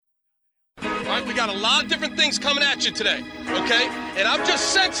right? We got a lot of different things coming at you today, okay? And I'm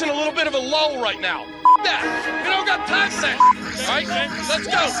just sensing a little bit of a lull right now. That. We don't got time for that. All right? Let's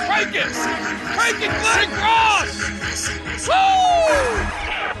go. Crank it. Crank it, Glenn Cross.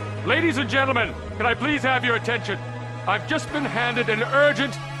 Woo! Ladies and gentlemen, can I please have your attention? I've just been handed an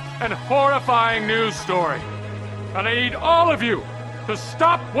urgent and horrifying news story. And I need all of you to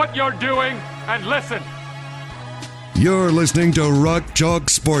stop what you're doing and listen. You're listening to Rock Chalk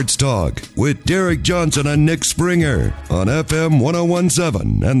Sports Talk with Derek Johnson and Nick Springer on FM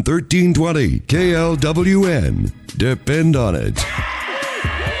 1017 and 1320 KLWN. Depend on it.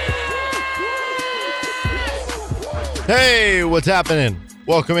 Hey, what's happening?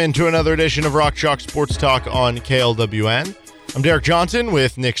 Welcome into another edition of Rock Chalk Sports Talk on KLWN. I'm Derek Johnson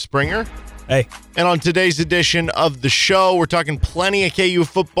with Nick Springer. Hey. And on today's edition of the show, we're talking plenty of KU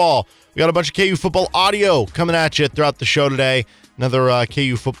football. We got a bunch of KU football audio coming at you throughout the show today. Another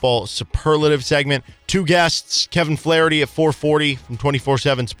KU football superlative segment. Two guests, Kevin Flaherty at 440 from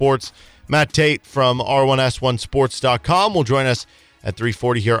 24/7 Sports. Matt Tait from R1S1Sports.com will join us at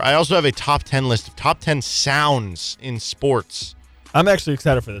 3:40 here. I also have a top 10 list of top 10 sounds in sports. I'm actually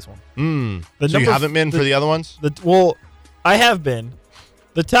excited for this one. So you haven't been for the other ones? Well, I have been.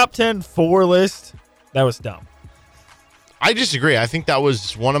 The top 10 4 list, that was dumb. I disagree. I think that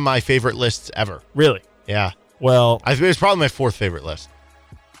was one of my favorite lists ever. Really? Yeah. Well, it was probably my fourth favorite list.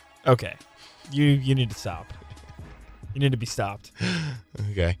 Okay. You need to stop. You need to be stopped.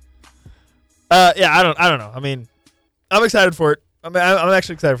 Okay. Yeah, I don't know. I mean, I'm excited for it. I'm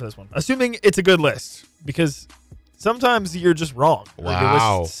actually excited for this one. Assuming it's a good list, because sometimes you're just wrong. Wow. Or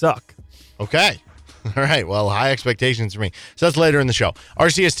your lists suck. Okay. All right. Well, high expectations for me. So that's later in the show.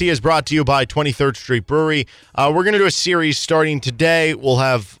 RCST is brought to you by 23rd Street Brewery. We're going to do a series starting today. We'll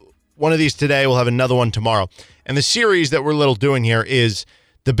have one of these today. We'll have another one tomorrow. And the series that we're doing here is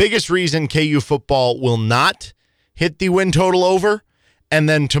the biggest reason KU football will not hit the win total over. And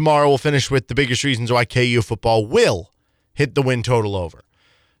then tomorrow we'll finish with the biggest reasons why KU football will hit the win total over.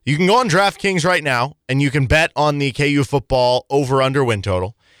 You can go on DraftKings right now, and you can bet on the KU football over-under win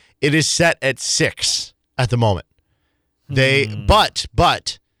total. It is set at 6 at the moment. But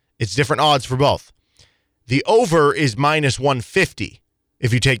it's different odds for both. The over is minus 150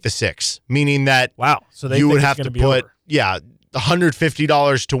 if you take the 6, meaning that So they you think would it's have to gonna be put over.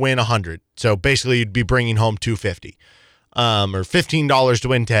 $150 to win 100. So basically, you'd be bringing home 250, or $15 to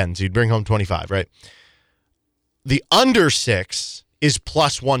win 10. So you'd bring home 25, right? The under 6 is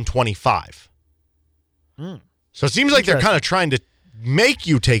plus 125. So it seems like they're kind of trying to make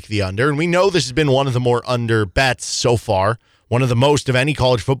you take the under, and we know this has been one of the more under bets so far, one of the most of any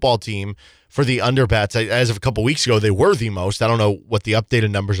college football team for the under bets. As of a couple weeks ago, they were the most. I don't know what the updated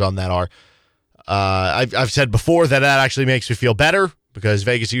numbers on that are. I've said before that actually makes me feel better because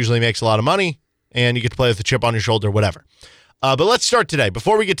Vegas usually makes a lot of money, and you get to play with a chip on your shoulder, whatever. But let's start today.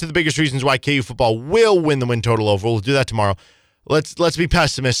 Before we get to the biggest reasons why KU football will win the win total over, we'll do that tomorrow. Let's be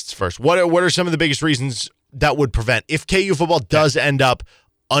pessimists first. What are some of the biggest reasons that would prevent, if KU football does end up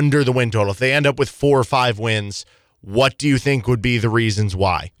under the win total, if they end up with 4 or 5 wins, what do you think would be the reasons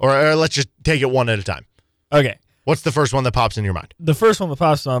why? Or let's just take it one at a time. Okay. What's the first one that pops in your mind? The first one that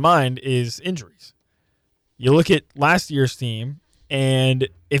pops in my mind is injuries. You look at last year's team, and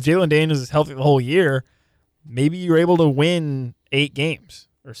if Jalen Daniels is healthy the whole year, maybe you're able to win 8 games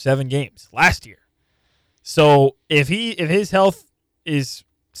or 7 games last year. So if his health is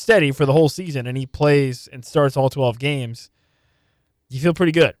steady for the whole season and he plays and starts all 12 games, you feel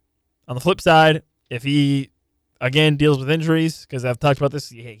pretty good. On the flip side, if he, again, deals with injuries, because I've talked about this,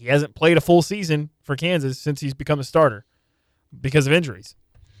 he hasn't played a full season for Kansas since he's become a starter because of injuries.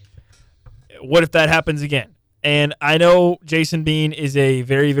 What if that happens again? And I know Jason Bean is a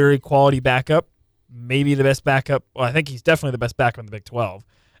very, very quality backup, maybe the best backup. Well, I think he's definitely the best backup in the Big 12.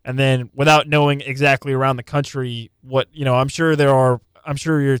 And then without knowing exactly around the country I'm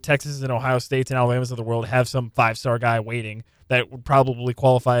sure your Texas and Ohio States and Alabamas of the world have some 5-star guy waiting that would probably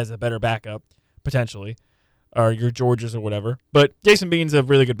qualify as a better backup, potentially, or your Georgias or whatever. But Jason Bean's a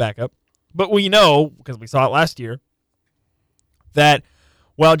really good backup. But we know, because we saw it last year, that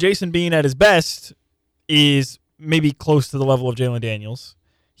while Jason Bean at his best is maybe close to the level of Jalen Daniels,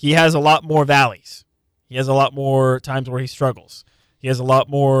 he has a lot more valleys. He has a lot more times where he struggles. He has a lot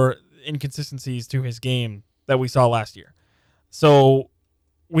more inconsistencies to his game that we saw last year. So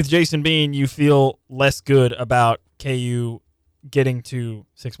with Jason Bean, you feel less good about KU getting to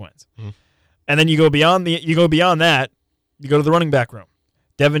 6 wins. And then you go beyond that, you go to the running back room.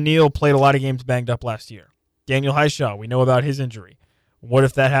 Devin Neal played a lot of games banged up last year. Daniel Highshaw, we know about his injury. What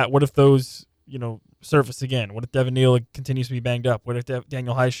if what if those, surface again? What if Devin Neal continues to be banged up? What if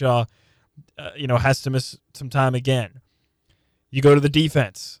Daniel Highshaw has to miss some time again. You go to the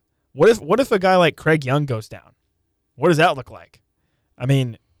defense. What if a guy like Craig Young goes down? What does that look like? I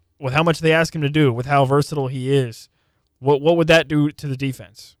mean, with how much they ask him to do, with how versatile he is, what would that do to the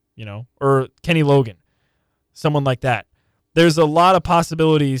defense? Or Kenny Logan, someone like that. There's a lot of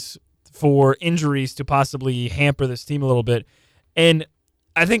possibilities for injuries to possibly hamper this team a little bit. And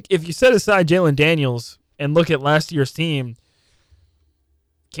I think if you set aside Jalen Daniels and look at last year's team,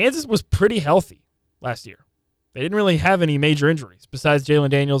 Kansas was pretty healthy last year. They didn't really have any major injuries besides Jalen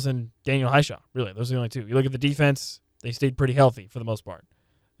Daniels and Daniel Hishaw. Really, those are the only two. You look at the defense, they stayed pretty healthy for the most part,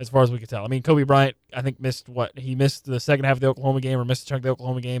 as far as we could tell. I mean, Kobe Bryant, I think, missed what? He missed the second half of the Oklahoma game or missed a chunk of the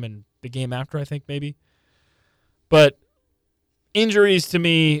Oklahoma game and the game after, I think, maybe. But injuries, to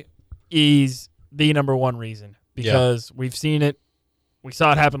me, is the number one reason because we've seen it. We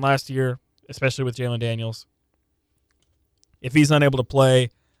saw it happen last year, especially with Jalen Daniels. If he's unable to play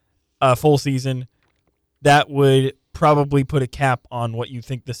a full season, that would probably put a cap on what you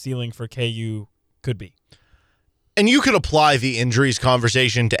think the ceiling for KU could be. And you could apply the injuries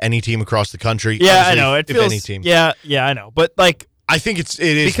conversation to any team across the country. Yeah, I know. It feels, any team. Yeah, I know. But I think it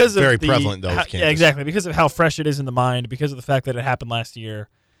is because very prevalent though. With Kansas. Yeah, exactly. Because of how fresh it is in the mind, because of the fact that it happened last year,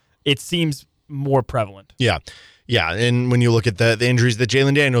 it seems more prevalent. Yeah. Yeah, and when you look at the injuries that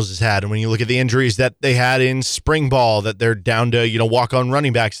Jalen Daniels has had, and when you look at the injuries that they had in spring ball, that they're down to walk-on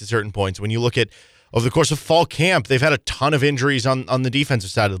running backs at certain points. When you look at over the course of fall camp, they've had a ton of injuries on the defensive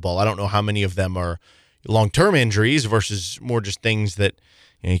side of the ball. I don't know how many of them are long-term injuries versus more just things that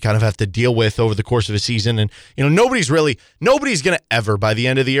you kind of have to deal with over the course of a season. And nobody's going to ever by the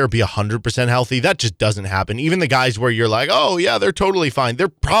end of the year be 100% healthy. That just doesn't happen. Even the guys where you're like, oh yeah, they're totally fine, they're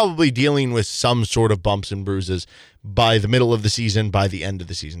probably dealing with some sort of bumps and bruises by the middle of the season, by the end of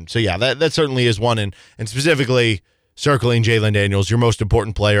the season. So yeah, that certainly is one. And specifically circling Jalen Daniels, your most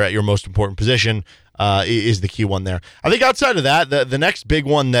important player at your most important position, is the key one there. I think outside of that, the next big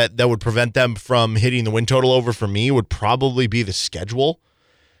one that would prevent them from hitting the win total over for me would probably be the schedule.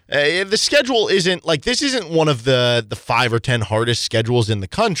 The schedule isn't this isn't one of the 5 or 10 hardest schedules in the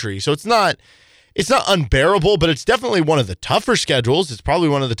country. So it's not unbearable, but it's definitely one of the tougher schedules. It's probably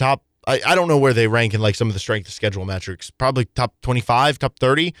one of the top. I don't know where they rank in some of the strength of schedule metrics. Probably top 25, top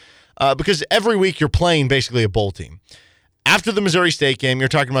 30, because every week you're playing basically a bowl team. After the Missouri State game, you're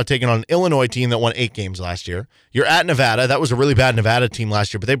talking about taking on an Illinois team that won 8 games last year. You're at Nevada. That was a really bad Nevada team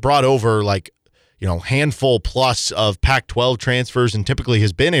last year, but they brought over handful plus of Pac-12 transfers and typically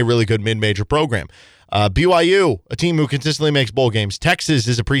has been a really good mid-major program. BYU, a team who consistently makes bowl games. Texas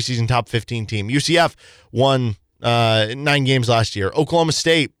is a preseason top 15 team. UCF won 9 games last year. Oklahoma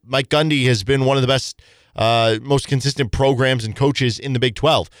State, Mike Gundy has been one of the best, most consistent programs and coaches in the Big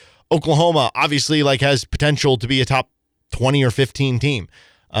 12. Oklahoma obviously has potential to be a top 20 or 15 team.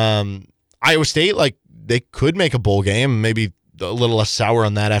 Iowa State, they could make a bowl game, maybe a little less sour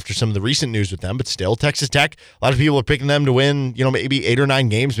on that after some of the recent news with them, but still, Texas Tech, a lot of people are picking them to win, maybe 8 or 9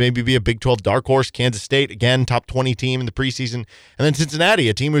 games, maybe be a Big 12 dark horse. Kansas State, again, top 20 team in the preseason. And then Cincinnati,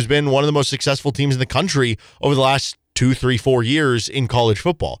 a team who's been one of the most successful teams in the country over the last 2, 3, 4 years in college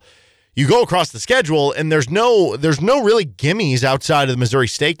football. You go across the schedule, and there's no really gimmies outside of the Missouri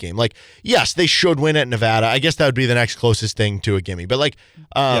State game. Yes, they should win at Nevada. I guess that would be the next closest thing to a gimme. But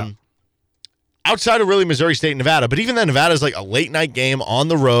outside of really Missouri State and Nevada, but even then Nevada's a late night game on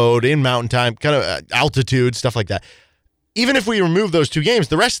the road in mountain time, kind of altitude, stuff like that. Even if we remove those 2 games,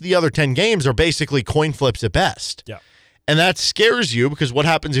 the rest of the other 10 games are basically coin flips at best. Yeah. And that scares you because what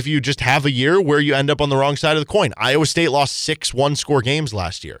happens if you just have a year where you end up on the wrong side of the coin? Iowa State lost 6 one-score games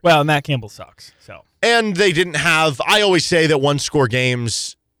last year. Well, Matt Campbell sucks. And they didn't have – I always say that one-score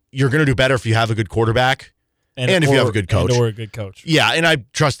games, you're going to do better if you have a good quarterback. And if you have a good coach. Or a good coach. Yeah, and I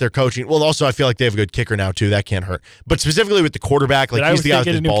trust their coaching. Well, also, I feel like they have a good kicker now, too. That can't hurt. But specifically with the quarterback, he's the guy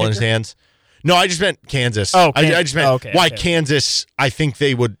with the ball in his hands. No, I just meant Kansas. Oh, I just meant Kansas, I think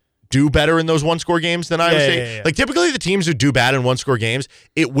they would do better in those one-score games than Iowa State. Yeah. Typically the teams who do bad in one-score games,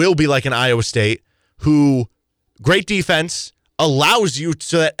 it will be like an Iowa State who, great defense, allows you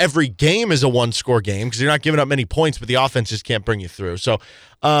so that every game is a one-score game because you're not giving up many points, but the offense just can't bring you through. So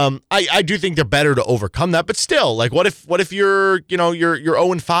I do think they're better to overcome that. But still, what if you're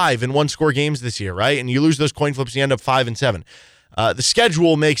 0-5 in one-score games this year, right? And you lose those coin flips, you end up 5-7. The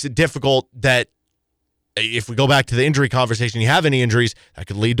schedule makes it difficult that if we go back to the injury conversation, you have any injuries, that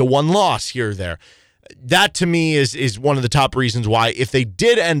could lead to one loss here or there. That, to me, is one of the top reasons why if they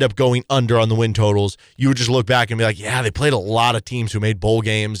did end up going under on the win totals, you would just look back and be like, yeah, they played a lot of teams who made bowl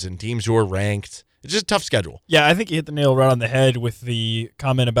games and teams who were ranked. It's just a tough schedule. Yeah, I think you hit the nail right on the head with the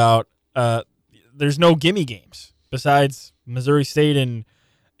comment about there's no gimme games besides Missouri State and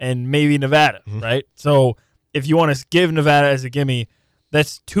and maybe Nevada, right? So if you want to give Nevada as a gimme,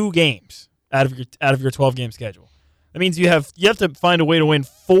 that's 2 games out of your 12-game schedule. That means you have to find a way to win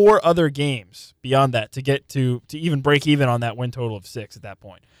 4 other games beyond that to get to even break even on that win total of 6 at that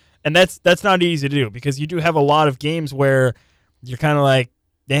point. And that's not easy to do because you do have a lot of games where you're kind of like,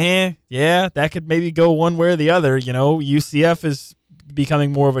 yeah, that could maybe go one way or the other. You know, UCF is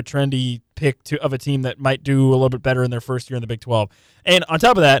becoming more of a trendy pick of a team that might do a little bit better in their first year in the Big 12. And on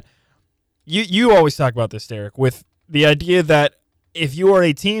top of that, you always talk about this, Derek, with the idea that if you are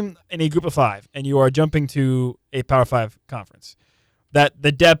a team in a group of 5 and you are jumping to a Power 5 conference, that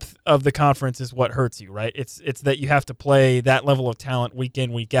the depth of the conference is what hurts you, right? It's that you have to play that level of talent week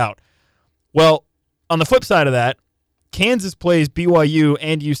in, week out. Well, on the flip side of that, Kansas plays BYU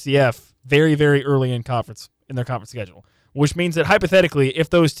and UCF very, very early in their conference schedule, which means that hypothetically, if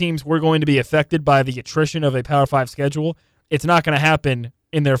those teams were going to be affected by the attrition of a Power 5 schedule, it's not going to happen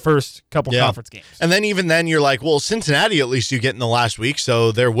in their first couple conference games. And then even then you're like, well, Cincinnati at least you get in the last week,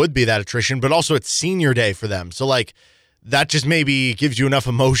 so there would be that attrition, but also it's senior day for them. So like that just maybe gives you enough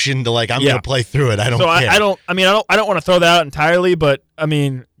emotion to like, I'm going to play through it. I don't care. I don't want to throw that out entirely, but I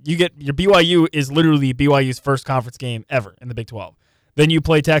mean, you get your BYU is literally BYU's first conference game ever in the Big 12. Then you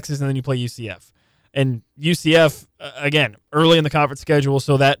play Texas and then you play UCF. And UCF, again, early in the conference schedule,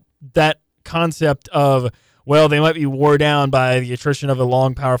 so that concept of, well, they might be wore down by the attrition of a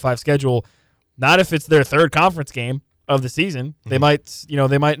long Power 5 schedule. Not if it's their third conference game of the season. They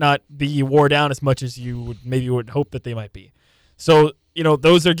might not be wore down as much as you would hope that they might be. So,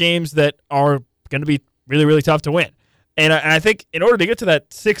 those are games that are going to be really, really tough to win. And I think in order to get to that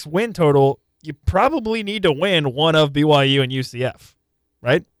 6-win total, you probably need to win one of BYU and UCF,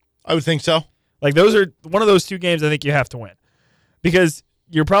 right? I would think so. Like those are one of those 2 games I think you have to win because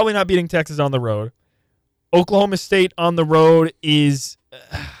you're probably not beating Texas on the road. Oklahoma State on the road is,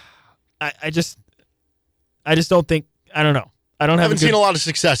 I just don't think, I don't know. I haven't seen a lot of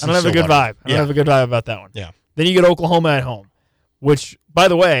success. I don't have a good vibe. I don't have a good vibe about that one. Yeah. Then you get Oklahoma at home, which, by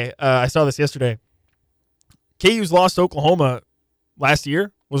the way, I saw this yesterday. KU's loss to Oklahoma last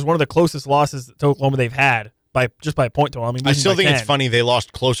year was one of the closest losses to Oklahoma they've had by a point total. I still think it's funny they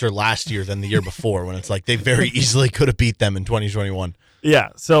lost closer last year than the year before when it's like they very easily could have beat them in 2021. Yeah,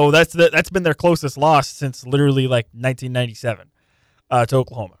 so that's been their closest loss since literally like 1997 to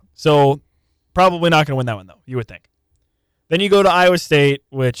Oklahoma. So probably not going to win that one, though, you would think. Then you go to Iowa State,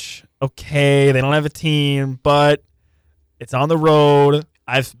 which, okay, they don't have a team, but it's on the road.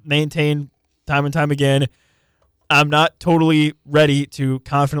 I've maintained time and time again, I'm not totally ready to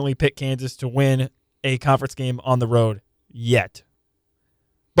confidently pick Kansas to win a conference game on the road yet.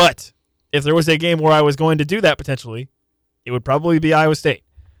 But if there was a game where I was going to do that potentially, it would probably be Iowa State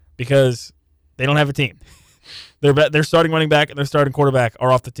because they don't have a team. Their starting running back and their starting quarterback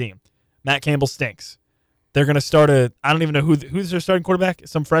are off the team. Matt Campbell stinks. They're going to start I don't even know who's their starting quarterback.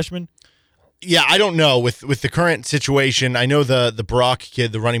 Some freshman? Yeah, I don't know. With the current situation, I know the Brock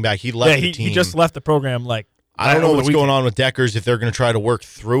kid, the running back, he left the team. He just left the program. I don't know what's going on with Deckers if they're going to try to work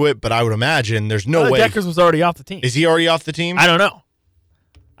through it, but I would imagine there's no way. Deckers was already off the team. Is he already off the team? I don't know.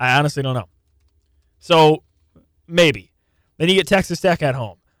 I honestly don't know. So maybe. Then you get Texas Tech at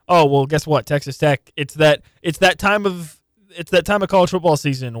home. Oh, well, guess what? Texas Tech, it's that time of college football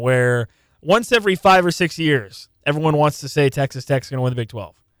season where once every 5 or 6 years, everyone wants to say Texas Tech's going to win the Big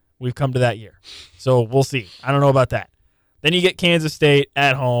 12. We've come to that year. So we'll see. I don't know about that. Then you get Kansas State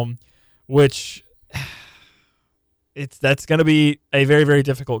at home, which that's going to be a very, very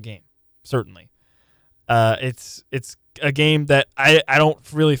difficult game, certainly. It's a game that I don't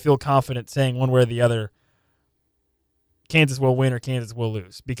really feel confident saying one way or the other Kansas will win or Kansas will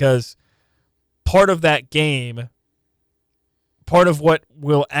lose, because part of that game, part of what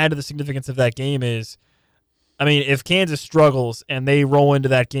will add to the significance of that game is, I mean, if Kansas struggles and they roll into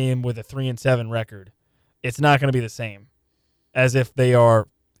that game with a 3-7 record, it's not going to be the same as if they are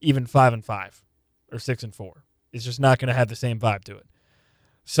even 5-5 or 6-4. It's just not going to have the same vibe to it.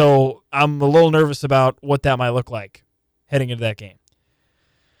 So I'm a little nervous about what that might look like heading into that game.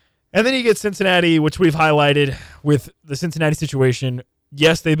 And then you get Cincinnati, which we've highlighted with the Cincinnati situation.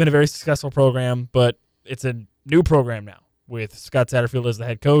 Yes, they've been a very successful program, but it's a new program now with Scott Satterfield as the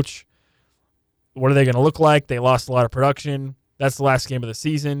head coach. What are they going to look like? They lost a lot of production. That's the last game of the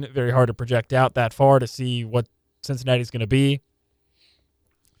season. Very hard to project out that far to see what Cincinnati's going to be.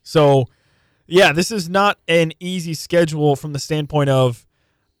 So, yeah, this is not an easy schedule from the standpoint of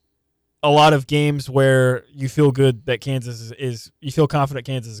a lot of games where you feel good that you feel confident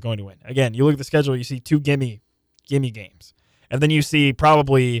Kansas is going to win. Again, you look at the schedule, you see 2 gimme games. And then you see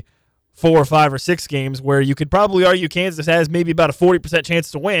probably 4 or 5 or 6 games where you could probably argue Kansas has maybe about a 40% chance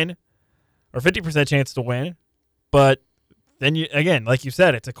to win or 50% chance to win. But then, again, like you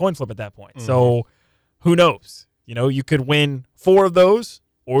said, it's a coin flip at that point. Mm-hmm. So who knows? You could win 4 of those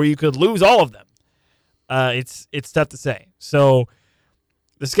or you could lose all of them. It's tough to say. So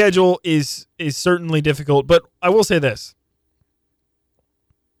the schedule is certainly difficult. But I will say this.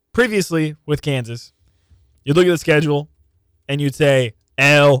 Previously with Kansas, you'd look at the schedule and you'd say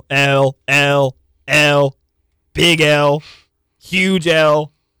L, L, L, L, big L, huge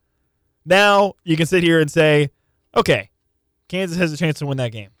L. Now you can sit here and say, okay, Kansas has a chance to win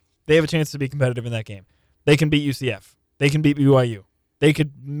that game. They have a chance to be competitive in that game. They can beat UCF. They can beat BYU. They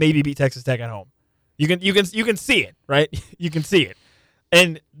could maybe beat Texas Tech at home. You can see it, right? You can see it.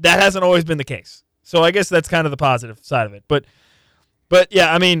 And that hasn't always been the case. So I guess that's kind of the positive side of it. But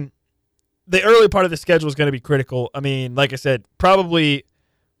yeah, I mean, the early part of the schedule is going to be critical. I mean, like I said, probably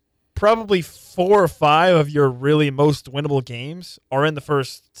 4 or 5 of your really most winnable games are in the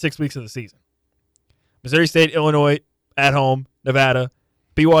first 6 weeks of the season. Missouri State, Illinois at home, Nevada,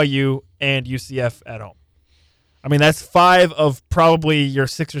 BYU, and UCF at home. I mean, that's 5 of probably your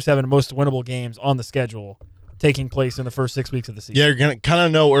 6 or 7 most winnable games on the schedule taking place in the first 6 weeks of the season. Yeah, you're going to kind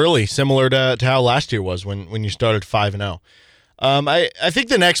of know early, similar to how last year was when you started 5-0. I think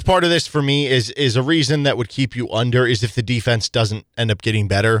the next part of this for me is a reason that would keep you under is if the defense doesn't end up getting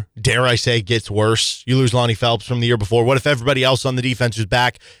better. Dare I say, gets worse. You lose Lonnie Phelps from the year before. What if everybody else on the defense who's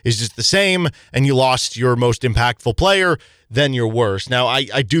back is just the same and you lost your most impactful player? Then you're worse. Now,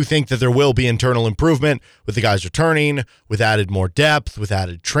 I do think that there will be internal improvement with the guys returning, with added more depth, with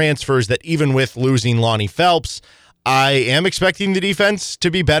added transfers, that even with losing Lonnie Phelps, I am expecting the defense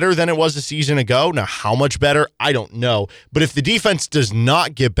to be better than it was a season ago. Now, how much better? I don't know. But if the defense does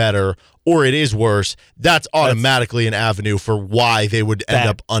not get better or it is worse, that's automatically an avenue for why they would end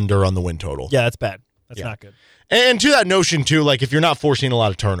up under on the win total. Yeah, that's bad. That's not good. And to that notion, too, like if you're not forcing a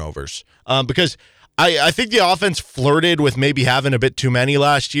lot of turnovers, because I think the offense flirted with maybe having a bit too many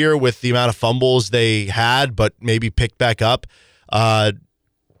last year with the amount of fumbles they had, but maybe picked back up. I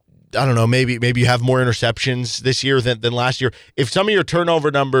don't know, maybe you have more interceptions this year than last year. If some of your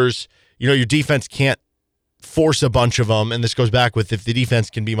turnover numbers, your defense can't force a bunch of them, and this goes back with if the defense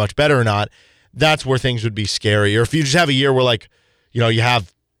can be much better or not, that's where things would be scary. Or if you just have a year where, you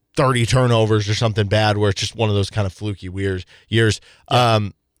have 30 turnovers or something bad where it's just one of those kind of fluky weird years. Yeah.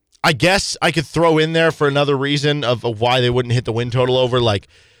 I guess I could throw in there for another reason of why they wouldn't hit the win total over, like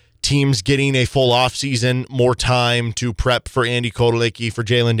teams getting a full offseason, more time to prep for Andy Kotelnicki, for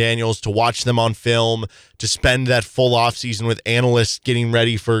Jalen Daniels, to watch them on film, to spend that full offseason with analysts getting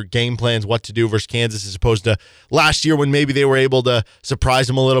ready for game plans, what to do versus Kansas, as opposed to last year when maybe they were able to surprise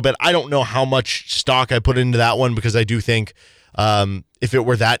them a little bit. I don't know how much stock I put into that one because I do think if it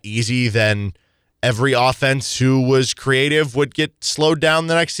were that easy, then every offense who was creative would get slowed down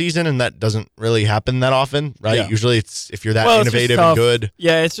the next season, and that doesn't really happen that often, right? Yeah. Usually it's if you're that innovative and good.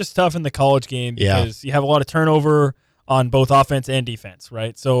 Yeah, it's just tough in the college game because you have a lot of turnover on both offense and defense,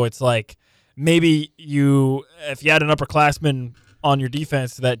 right? So it's like maybe if you had an upperclassman on your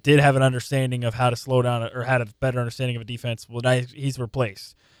defense that did have an understanding of how to slow down or had a better understanding of a defense, well, now he's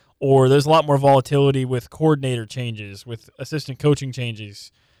replaced. Or there's a lot more volatility with coordinator changes, with assistant coaching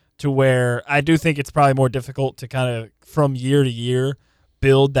changes, to where I do think it's probably more difficult to kind of from year to year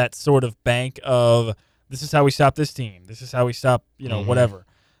build that sort of bank of this is how we stop this team. This is how we stop, whatever.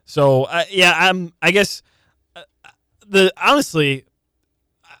 So I guess honestly,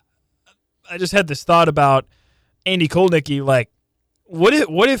 I just had this thought about Andy Kotelnicki. Like, what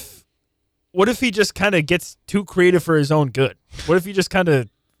if he just kind of gets too creative for his own good? What if he just kind of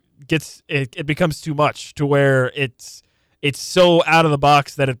gets it becomes too much to where it's so out of the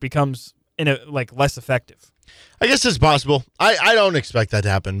box that it becomes less effective? I guess it's possible. I don't expect that to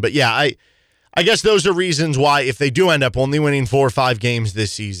happen. But yeah, I guess those are reasons why if they do end up only winning 4 or 5 games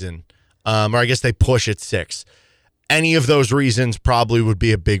this season, or I guess they push at 6, any of those reasons probably would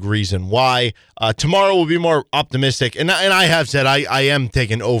be a big reason why. Tomorrow will be more optimistic. And I have said I am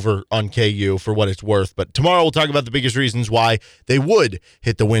taking over on KU for what it's worth. But tomorrow we'll talk about the biggest reasons why they would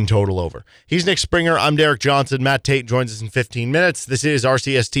hit the win total over. He's Nick Springer. I'm Derek Johnson. Matt Tait joins us in 15 minutes. This is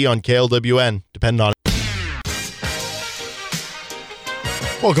RCST on KLWN. Depend on it.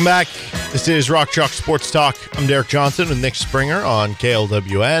 Welcome back. This is Rock Chalk Sports Talk. I'm Derek Johnson with Nick Springer on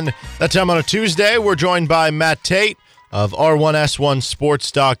KLWN. That time on a Tuesday, we're joined by Matt Tait of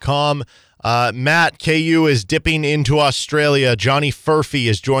R1S1Sports.com. Matt, KU is dipping into Australia. Johnny Furphy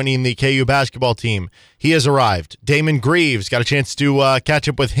is joining the KU basketball team. He has arrived. Damon Greaves got a chance to catch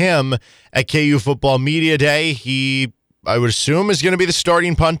up with him at KU Football Media Day. He I would assume is going to be the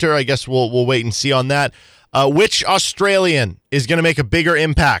starting punter. I guess we'll wait and see on that. Which Australian is going to make a bigger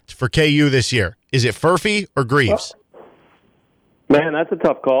impact for KU this year? Is it Furphy or Greaves? Man, that's a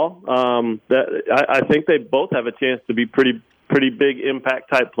tough call. I think they both have a chance to be pretty big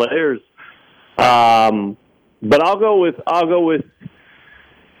impact type players. But I'll go with.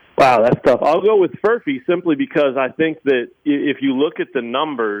 Wow, that's tough. I'll go with Furphy simply because I think that if you look at the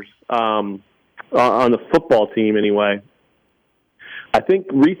numbers on the football team anyway, I think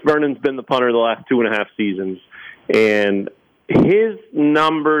Reese Vernon's been the punter the last 2.5 seasons, and his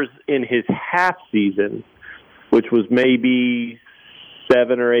numbers in his half season, which was maybe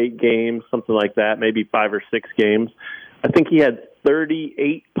 7 or 8 games, something like that, maybe 5 or 6 games, I think he had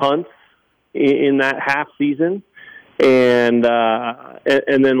 38 punts in that half season. And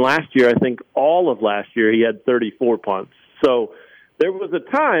then last year, I think all of last year, he had 34 punts. So there was a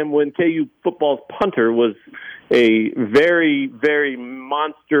time when KU football's punter was a very, very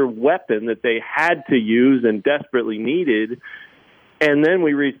monster weapon that they had to use and desperately needed. And then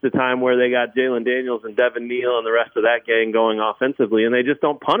we reached the time where they got Jalen Daniels and Devin Neal and the rest of that gang going offensively, and they just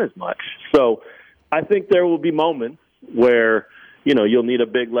don't punt as much. So I think there will be moments where, you'll need a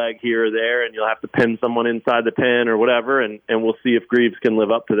big leg here or there, and you'll have to pin someone inside the 10 or whatever, and we'll see if Greaves can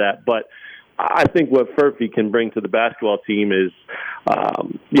live up to that. But I think what Furphy can bring to the basketball team is,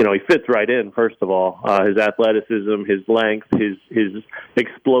 he fits right in, first of all. His athleticism, his length, his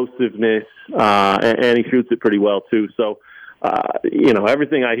explosiveness, and he shoots it pretty well, too. So,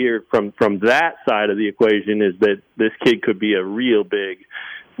 everything I hear from that side of the equation is that this kid could be a real big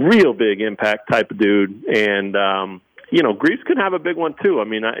impact type of dude. And, Greaves can have a big one too. I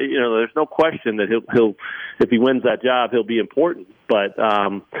mean, there's no question that he'll if he wins that job, he'll be important. But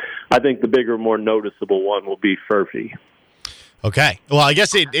I think the bigger, more noticeable one will be Furphy. Okay. Well, I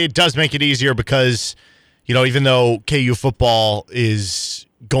guess it does make it easier because, even though KU football is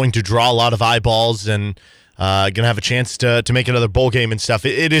going to draw a lot of eyeballs and going to have a chance to make another bowl game and stuff,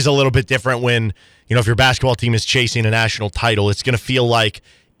 it is a little bit different when, if your basketball team is chasing a national title, it's going to feel like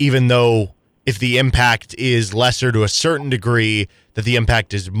even though if the impact is lesser to a certain degree, that the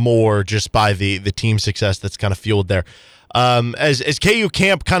impact is more just by the team success that's kind of fueled there. As KU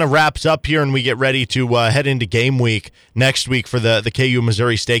camp kind of wraps up here and we get ready to head into game week next week for the KU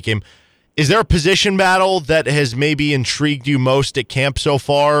Missouri State game, is there a position battle that has maybe intrigued you most at camp so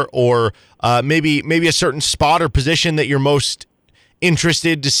far, or maybe a certain spot or position that you're most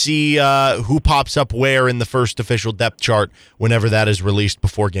interested to see who pops up where in the first official depth chart whenever that is released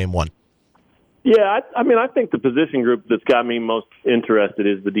before game one? Yeah, I think the position group that's got me most interested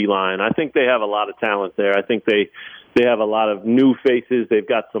is the D-line. I think they have a lot of talent there. I think they have a lot of new faces. They've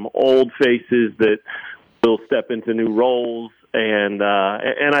got some old faces that will step into new roles, and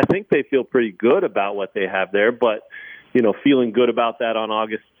I think they feel pretty good about what they have there. But, feeling good about that on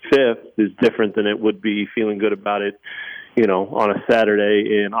August 5th is different than it would be feeling good about it, on a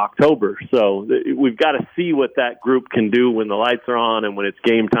Saturday in October. So we've got to see what that group can do when the lights are on and when it's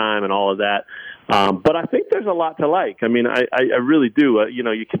game time and all of that. But I think there's a lot to like. I mean, I really do.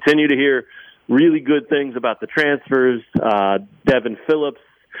 You continue to hear really good things about the transfers. Devin Phillips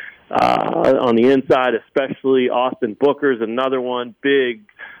on the inside, especially. Austin Booker's another one. Big,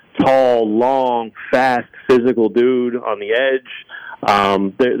 tall, long, fast, physical dude on the edge.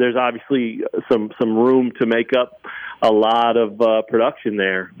 There's obviously some room to make up a lot of production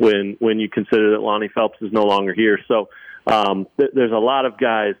there when you consider that Lonnie Phelps is no longer here. So there's a lot of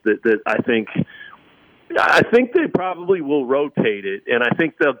guys that I think they probably will rotate it, and I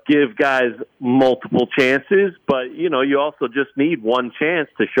think they'll give guys multiple chances. But you also just need one chance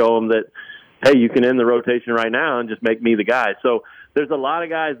to show them that, hey, you can end the rotation right now and just make me the guy. So there's a lot of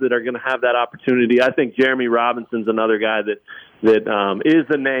guys that are going to have that opportunity. I think Jeremy Robinson's another guy that is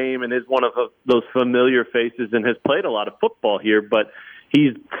a name and is one of those familiar faces and has played a lot of football here, but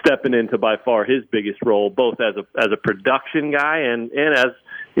he's stepping into by far his biggest role, both as a production guy and as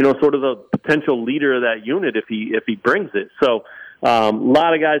sort of the potential leader of that unit if he brings it. So a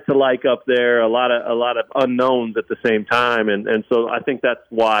lot of guys to like up there, a lot of unknowns at the same time, and so I think that's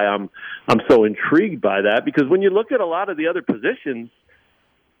why I'm so intrigued by that, because when you look at a lot of the other positions,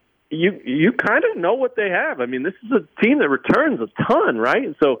 you kind of know what they have. I mean, this is a team that returns a ton, right?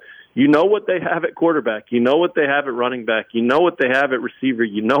 And so you know what they have at quarterback, you know what they have at running back, you know what they have at receiver,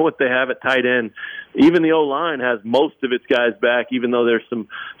 you know what they have at tight end. Even the O-line has most of its guys back, even though there's some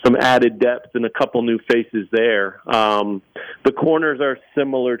added depth and a couple new faces there. The corners are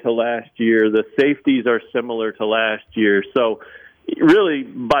similar to last year. The safeties are similar to last year. So really,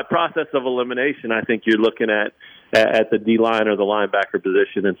 by process of elimination, I think you're looking at the D-line or the linebacker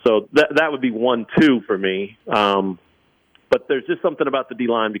position. And so that would be 1-2 for me. But there's just something about the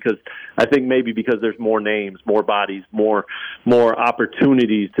D-line because I think maybe because there's more names, more bodies, more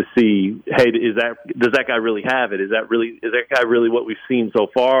opportunities to see, hey, does that guy really have it? Is that guy really what we've seen so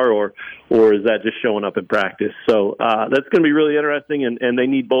far, or is that just showing up in practice? So that's going to be really interesting, and they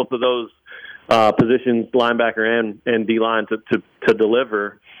need both of those positions, linebacker and D-line, to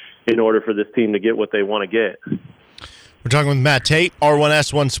deliver in order for this team to get what they want to get. We're talking with Matt Tait,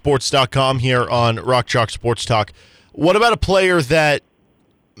 R1S1Sports.com here on Rock Chalk Sports Talk. What about a player that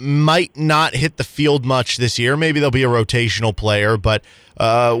might not hit the field much this year? Maybe they'll be a rotational player, but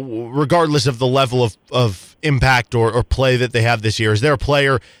regardless of the level of impact or play that they have this year, is there a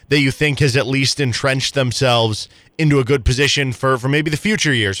player that you think has at least entrenched themselves into a good position for maybe the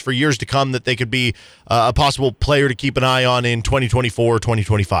future years, for years to come, that they could be a possible player to keep an eye on in 2024 or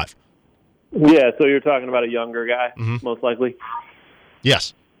 2025? Yeah, so you're talking about a younger guy, most likely?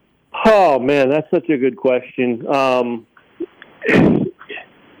 Yes. Oh, man, that's such a good question. I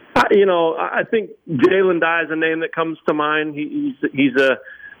think Jalen Dye is a name that comes to mind. He's a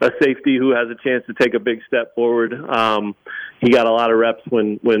safety who has a chance to take a big step forward. He got a lot of reps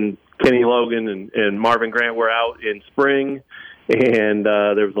when Kenny Logan and Marvin Grant were out in spring, and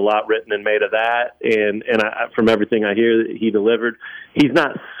there was a lot written and made of that. And from everything I hear, he delivered. He's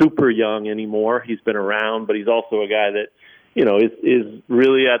not super young anymore. He's been around, but he's also a guy that, is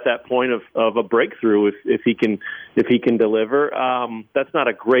really at that point of a breakthrough if he can deliver. That's not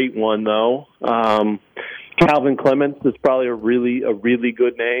a great one though. Calvin Clements is probably a really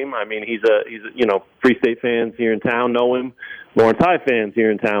good name. I mean, he's Free State fans here in town know him. Lawrence High fans here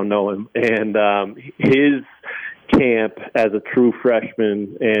in town know him, and his camp as a true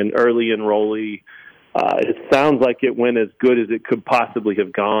freshman and early enrollee, it sounds like it went as good as it could possibly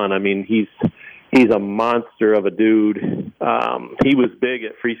have gone. I mean, he's a monster of a dude. He was big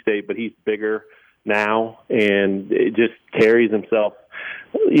at Free State, but he's bigger now, and it just carries himself,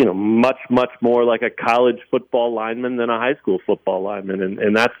 much, much more like a college football lineman than a high school football lineman.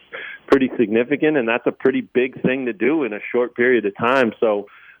 And that's pretty significant, and that's a pretty big thing to do in a short period of time. So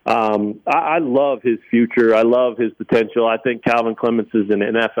I love his future. I love his potential. I think Calvin Clements is an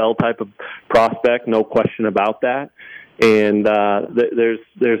NFL type of prospect, no question about that. And there's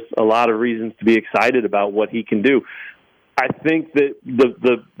a lot of reasons to be excited about what he can do. I think that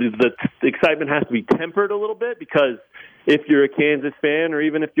the excitement has to be tempered a little bit, because if you're a Kansas fan, or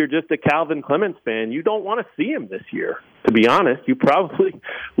even if you're just a Calvin Clements fan, you don't want to see him this year. To be honest, you probably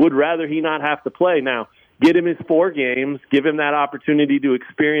would rather he not have to play. Now, get him his 4 games, give him that opportunity to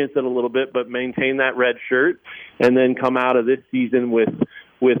experience it a little bit, but maintain that red shirt, and then come out of this season with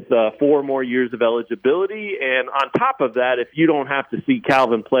 4 more years of eligibility. And on top of that, if you don't have to see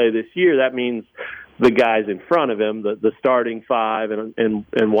Calvin play this year, that means the guys in front of him, the starting 5 and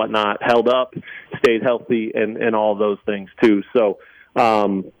whatnot, held up, stayed healthy, and all those things too. So,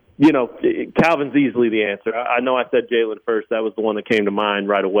 Calvin's easily the answer. I know I said Jalen first. That was the one that came to mind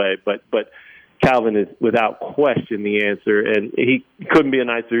right away. But Calvin is without question the answer, and he couldn't be a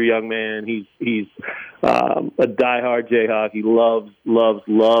nicer young man. He's a diehard Jayhawk. He loves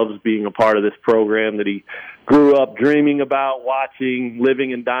being a part of this program that he grew up dreaming about, watching,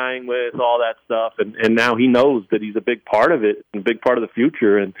 living and dying with, all that stuff. And now he knows that he's a big part of it, a big part of the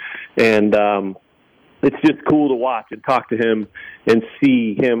future. And it's just cool to watch and talk to him and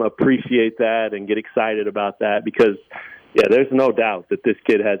see him appreciate that and get excited about that, because yeah, there's no doubt that this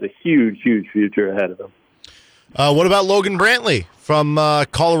kid has a huge, huge future ahead of him. What about Logan Brantley from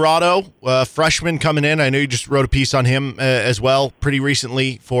Colorado, freshman coming in? I know you just wrote a piece on him as well pretty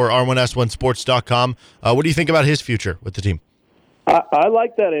recently for R1S1Sports.com. What do you think about his future with the team? I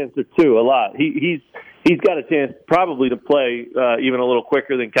like that answer, too, a lot. He's got a chance probably to play even a little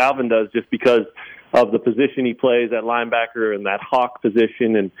quicker than Calvin does, just because of the position he plays at linebacker and that hawk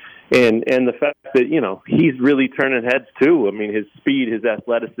position, and the fact that, he's really turning heads too. I mean, his speed, his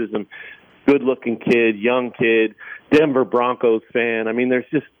athleticism, good-looking kid, young kid, Denver Broncos fan. I mean, there's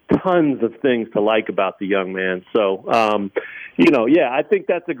just tons of things to like about the young man. So, I think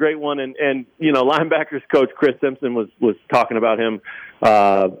that's a great one. And linebackers coach Chris Simpson was talking about him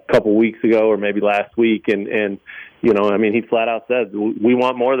a couple weeks ago, or maybe last week, and he flat out said, we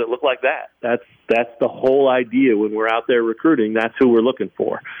want more that look like that. That's the whole idea when we're out there recruiting. That's who we're looking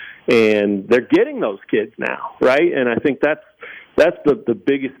for. And they're getting those kids now, right? And I think that's the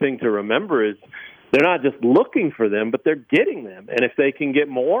biggest thing to remember, is they're not just looking for them, but they're getting them. And if they can get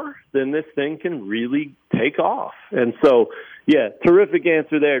more, then this thing can really take off. And so, yeah, terrific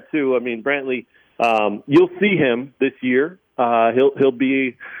answer there too. I mean, Brantley, you'll see him this year. He'll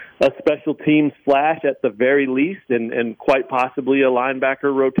be a special teams flash at the very least, and quite possibly a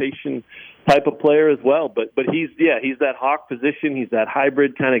linebacker rotation type of player as well. But he's that hawk position. He's that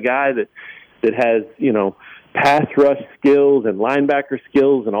hybrid kind of guy that has, pass rush skills and linebacker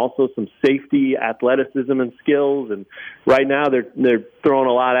skills, and also some safety athleticism and skills. And right now they're throwing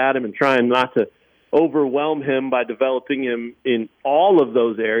a lot at him and trying not to overwhelm him by developing him in all of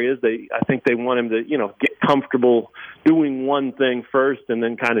those areas. I think they want him to, get comfortable doing one thing first and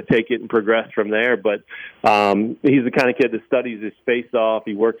then kind of take it and progress from there. But he's the kind of kid that studies his face off.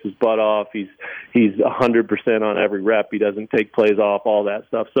 He works his butt off. He's 100% on every rep. He doesn't take plays off, all that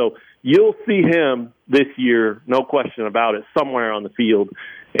stuff. So you'll see him this year, no question about it, somewhere on the field.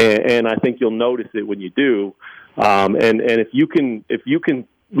 And I think you'll notice it when you do. And if you can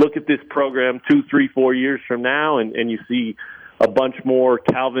look at this program 2, 3, 4 years from now, and you see a bunch more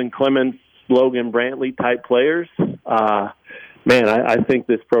Calvin Clements, Logan Brantley type players, I think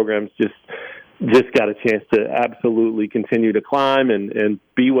this program's just got a chance to absolutely continue to climb and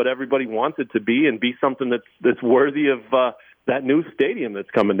be what everybody wants it to be, and be something that's worthy of that new stadium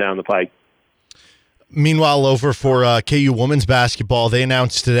that's coming down the pike. Meanwhile, over for KU women's basketball, they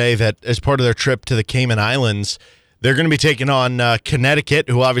announced today that as part of their trip to the Cayman Islands, they're going to be taking on Connecticut,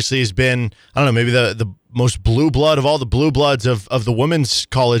 who obviously has been, maybe the most blue blood of all the blue bloods of the women's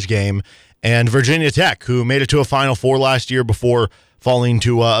college game, and Virginia Tech, who made it to a Final Four last year before falling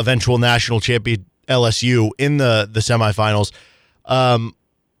to eventual national champion LSU in the semifinals.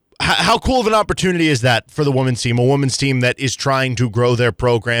 How cool of an opportunity is that for the women's team, a women's team that is trying to grow their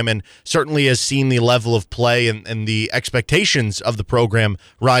program and certainly has seen the level of play and the expectations of the program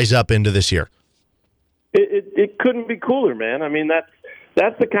rise up into this year? It couldn't be cooler, man. I mean,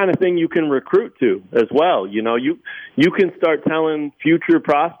 that's the kind of thing you can recruit to as well. You can start telling future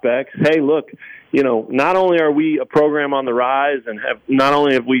prospects, hey, look, not only are we a program on the rise, and not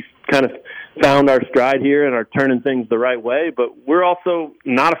only have we kind of found our stride here and are turning things the right way, but we're also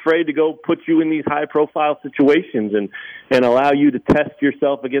not afraid to go put you in these high-profile situations and allow you to test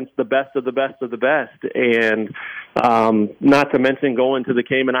yourself against the best of the best of the best. And not to mention going to the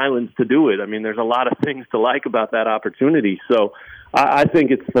Cayman Islands to do it. I mean, there's a lot of things to like about that opportunity. So I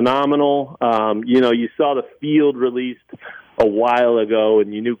think it's phenomenal. You saw the field released a while ago,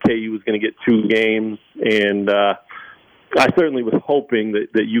 and you knew KU was going to get 2 games, and I certainly was hoping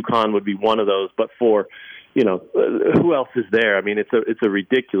that UConn would be one of those. But for, who else is there? I mean, it's a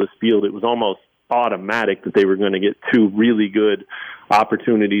ridiculous field. It was almost automatic that they were going to get 2 really good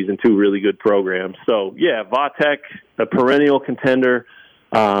opportunities and 2 really good programs. So, yeah, Vatech, a perennial contender,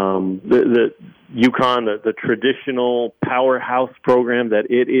 the UConn, the traditional powerhouse program that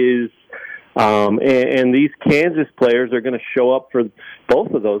it is. And these Kansas players are going to show up for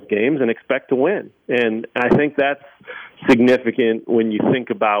both of those games and expect to win. And I think that's significant when you think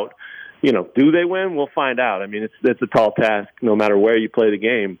about, do they win? We'll find out. I mean, it's a tall task no matter where you play the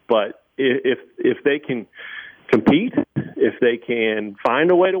game. But if they can compete, if they can find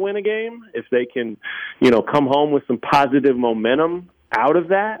a way to win a game, if they can, come home with some positive momentum out of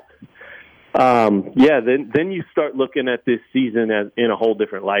that, then you start looking at this season as in a whole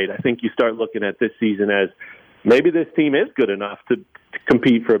different light. I think you start looking at this season as maybe this team is good enough to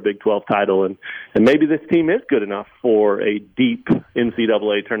compete for a Big 12 title, and maybe this team is good enough for a deep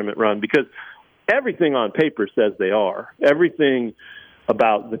NCAA tournament run, because everything on paper says they are. Everything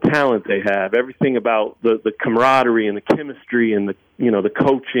about the talent they have, everything about the camaraderie and the chemistry and the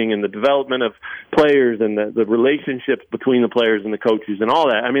coaching and the development of players and the relationships between the players and the coaches and all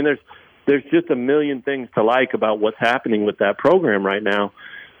that. I mean, there's just a million things to like about what's happening with that program right now.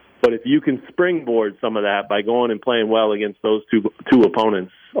 But if you can springboard some of that by going and playing well against those two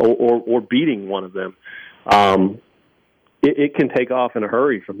opponents or beating one of them, it can take off in a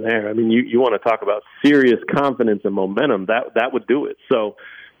hurry from there. I mean, you want to talk about serious confidence and momentum, that would do it. So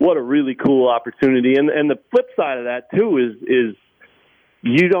what a really cool opportunity. And the flip side of that, too, is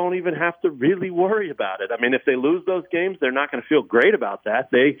you don't even have to really worry about it. I mean, if they lose those games, they're not going to feel great about that.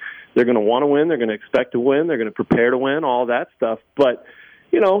 They're going to want to win. They're going to expect to win. They're going to prepare to win, all that stuff. But,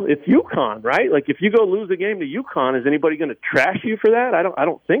 it's UConn, right? Like, if you go lose a game to UConn, is anybody going to trash you for that? I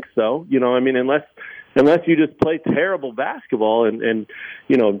don't think so. I mean, unless you just play terrible basketball and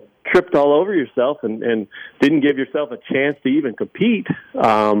tripped all over yourself and didn't give yourself a chance to even compete.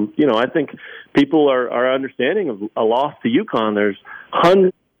 I think people are understanding of a loss to UConn. There's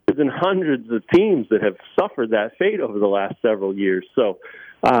hundreds and hundreds of teams that have suffered that fate over the last several years. So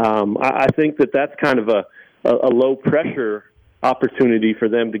I think that's kind of a low pressure opportunity for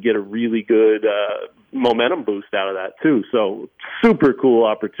them to get a really good momentum boost out of that too. So super cool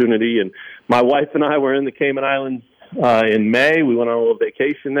opportunity. And my wife and I were in the Cayman Islands in May. We went on a little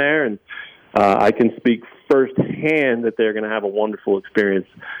vacation there, and I can speak firsthand that they're going to have a wonderful experience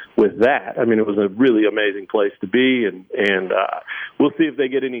with that. I mean, it was a really amazing place to be, and we'll see if they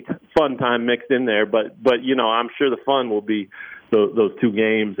get any fun time mixed in there. But I'm sure the fun will be those 2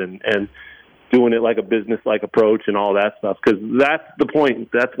 games and doing it like a business-like approach and all that stuff, because that's the point.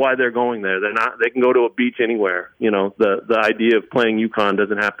 That's why they're going there. They can go to a beach anywhere. The idea of playing UConn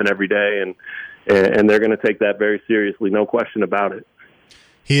doesn't happen every day, and they're going to take that very seriously, no question about it.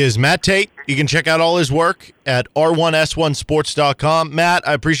 He is Matt Tait. You can check out all his work at r1s1sports.com. Matt,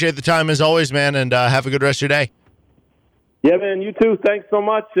 I appreciate the time as always, man, and have a good rest of your day. Yeah, man, you too. Thanks so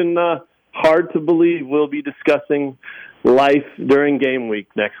much, and hard to believe we'll be discussing life during game week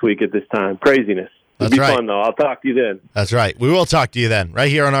next week at this time. Craziness. It'll be fun, though. I'll talk to you then. That's right. We will talk to you then, right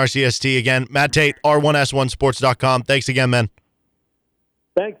here on RCST. Again, Matt Tait, r1s1sports.com. Thanks again, man.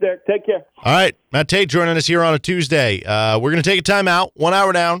 Thanks, Derek. Take care. All right. Matt Tait joining us here on a Tuesday. We're going to take a timeout. 1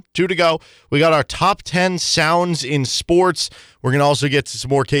 hour down, 2 to go. We got our top 10 sounds in sports. We're going to also get to some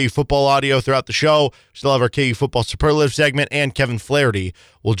more KU football audio throughout the show. Still have our KU football superlative segment, and Kevin Flaherty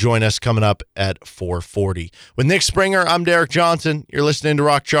will join us coming up at 4:40. With Nick Springer, I'm Derek Johnson. You're listening to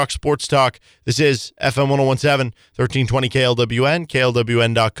Rock Chalk Sports Talk. This is FM 1017, 1320 KLWN,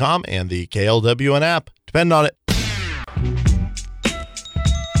 KLWN.com, and the KLWN app. Depend on it.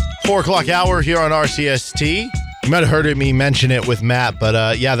 4 o'clock hour here on RCST. You might have heard me mention it with Matt, but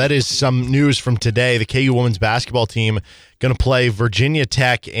that is some news from today. The KU women's basketball team going to play Virginia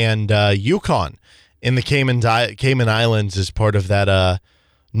Tech and UConn in the Cayman Islands as part of that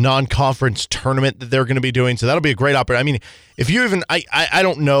non-conference tournament that they're going to be doing. So that'll be a great opportunity. I mean, if you even, I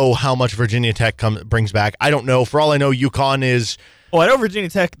don't know how much Virginia Tech brings back. I don't know. For all I know, UConn is. Oh, I know Virginia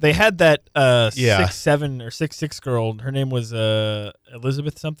Tech. They had that 6'7" or 6'6" girl. Her name was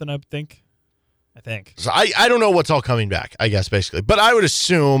Elizabeth something, I think. So I don't know what's all coming back, I guess, basically. But I would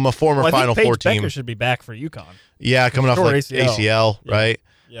assume a former Final Four team. Becker should be back for UConn. Yeah, coming off like ACL, right?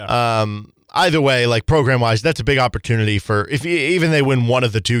 Yeah. Either way, like program-wise, that's a big opportunity for if even they win one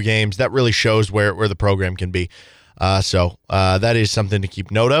of the 2 games, that really shows where the program can be. So that is something to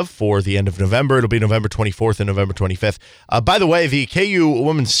keep note of for the end of November. It'll be November 24th and November 25th. By the way, the KU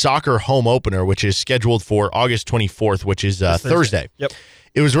women's soccer home opener, which is scheduled for August 24th, which is Thursday. Yep.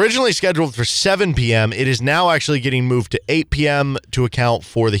 It was originally scheduled for 7 p.m. It is now actually getting moved to 8 p.m. to account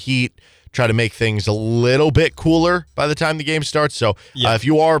for the heat, try to make things a little bit cooler by the time the game starts. So if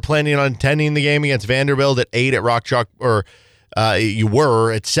you are planning on attending the game against Vanderbilt at 8 at Rock Chalk, or you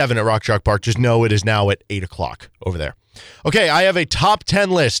were at 7 at Rock Chalk Park, just know it is now at 8 o'clock over there. Okay, I have a top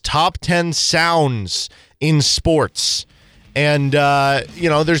 10 list, top 10 sounds in sports. And,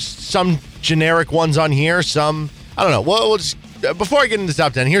 there's some generic ones on here, some, I don't know. We'll just, before I get into the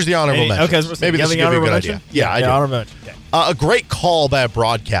top 10, here's the honorable mention. Okay, maybe this will give you a good idea. Yeah, I do. Honorable mention. Okay. A great call by a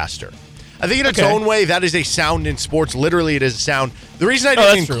broadcaster. I think in its own way, that is a sound in sports. Literally, it is a sound. The reason I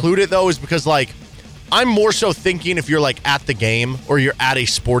didn't include it, though, is because, I'm more so thinking if you're, at the game or you're at a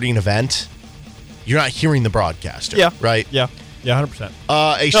sporting event, you're not hearing the broadcaster. Yeah. Right? Yeah. Yeah,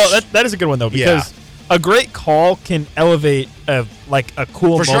 100%. That is a good one, though, because a great call can elevate a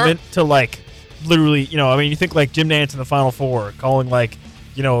cool moment to, literally, you think, Jim Nance in the Final Four, calling,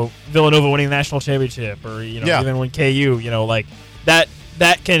 Villanova winning the national championship, or, even when KU, that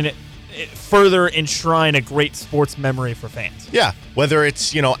can further enshrine a great sports memory for fans. Yeah, whether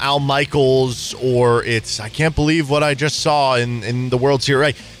it's, Al Michaels or it's, I can't believe what I just saw in the World Series,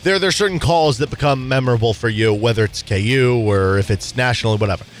 right? There's certain calls that become memorable for you, whether it's KU or if it's national or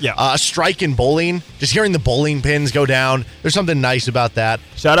whatever. Yeah. A strike in bowling, just hearing the bowling pins go down, there's something nice about that.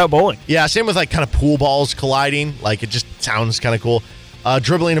 Shout out bowling. Yeah, same with kind of pool balls colliding, it just sounds kind of cool.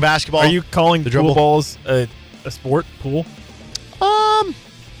 Dribbling a basketball. Are you calling the pool balls a sport, pool?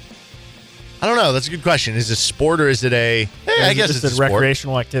 I don't know. That's a good question. Is it a sport or is it a? I guess it's a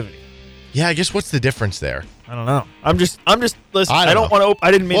recreational activity. Yeah, I guess what's the difference there? I don't know. I'm just. Listen, I don't want to.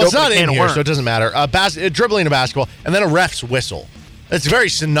 I didn't mean. Well, it's to not in here, worms. so it doesn't matter. Dribbling a basketball and then a ref's whistle. It's very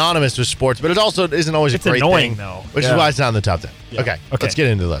synonymous with sports, but it also isn't always a great annoying, thing. Though. Which is why it's not in the top 10. Yeah. Okay, let's get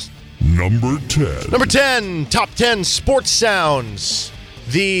into the list. Number 10. Number 10, top 10 sports sounds.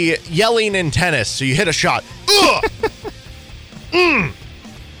 The yelling in tennis. So you hit a shot. Ugh!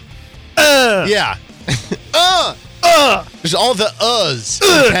 Yeah. There's all the uhs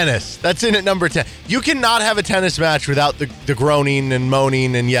in tennis. That's in at number 10. You cannot have a tennis match without the groaning and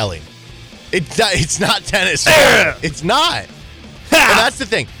moaning and yelling. It's not tennis. It's not. And that's the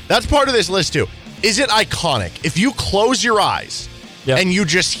thing. That's part of this list too. Is it iconic? If you close your eyes and you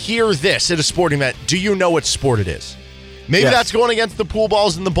just hear this at a sporting event, do you know what sport it is? Maybe Yes. that's going against the pool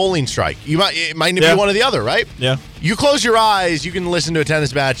balls and the bowling strike. It might be Yeah. one or the other, right? Yeah. You close your eyes, you can listen to a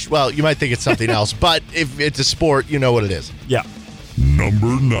tennis match. Well, you might think it's something else, but if it's a sport, you know what it is. Yeah. Number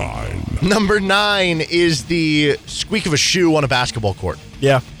 9. Number 9 is the squeak of a shoe on a basketball court,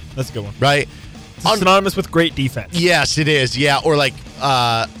 Yeah. That's a good one. right? It's synonymous with great defense. Yes, it is. Yeah, or like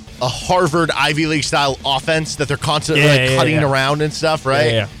a Harvard Ivy League style offense that they're constantly cutting around and stuff,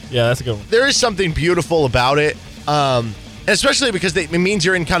 right? Yeah, that's a good one. There is something beautiful about it, and especially because it means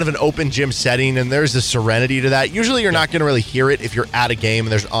you're in kind of an open gym setting, and there's a serenity to that. Usually, you're not going to really hear it if you're at a game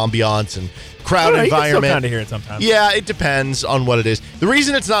and there's ambiance and crowd You can environment. still kind of hear it sometimes. Yeah, it depends on what it is. The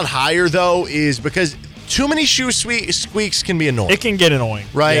reason it's not higher though is because too many shoe squeaks can be annoying. It can get annoying.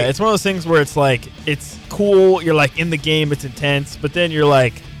 Right. Yeah, it's one of those things where it's like, it's cool, you're like in the game, it's intense, but then you're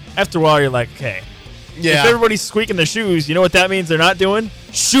like, after a while, you're like, okay. Yeah. If everybody's squeaking their shoes, you know what that means they're not doing?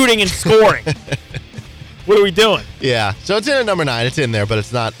 Shooting and scoring. What are we doing? Yeah. So it's in at number 9. It's in there, but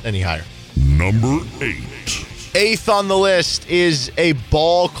it's not any higher. Number 8. 8th on the list is a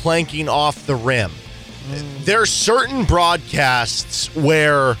ball clanking off the rim. There are certain broadcasts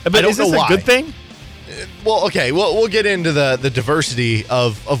where But I don't is this know why. a good thing? Well, okay, we'll get into the diversity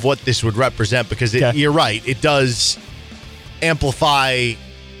of what this would represent because Okay. you're right. It does amplify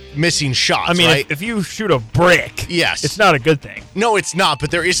missing shots, I mean, right? if you shoot a brick, Yes. it's not a good thing. No, it's not, but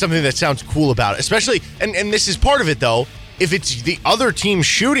there is something that sounds cool about it. Especially, and this is part of it, though, if it's the other team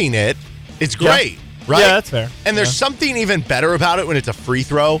shooting it, it's Yeah. great, right? Yeah, that's fair. And there's something even better about it when it's a free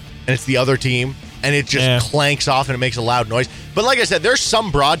throw and it's the other team and it just clanks off and it makes a loud noise. But like I said, there's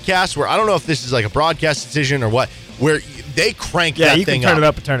some broadcasts where I don't know if this is like a broadcast decision or what, where they crank Yeah, that you thing can turn it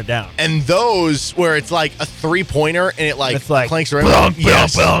up and turn it down. And those where it's like a 3-pointer and it It's like, clanks around. bonk,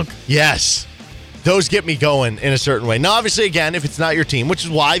 Yes. bonk, bonk. Yes. Those get me going in a certain way. Now, obviously, again, if it's not your team, which is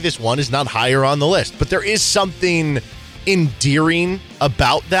why this one is not higher on the list, but there is something endearing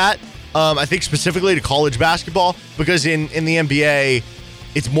about that. I think specifically to college basketball, because in the NBA,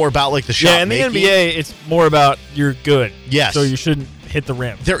 it's more about like the shot Yeah, in the making. NBA, it's more about you're good. Yes. So you shouldn't hit the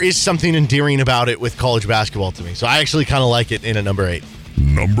rim. There is something endearing about it with college basketball to me. So I actually kind of like it in a number 8.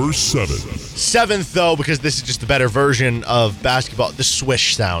 Number 7. 7th, though, because this is just a better version of basketball, the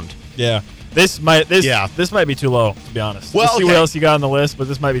swish sound. Yeah. This might be too low, to be honest. Well, Let's see what okay. else you got on the list, but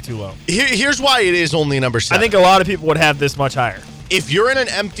this might be too low. Here's why it is only number 7. I think a lot of people would have this much higher. If you're in an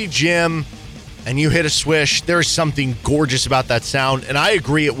empty gym and you hit a swish, there's something gorgeous about that sound, and I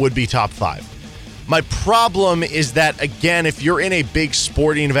agree it would be top 5. My problem is that, again, if you're in a big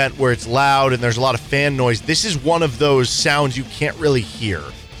sporting event where it's loud and there's a lot of fan noise, this is one of those sounds you can't really hear.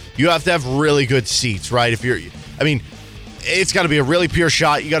 You have to have really good seats, right? It's got to be a really pure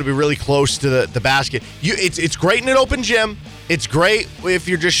shot. You got to be really close to the basket. It's great in an open gym. It's great if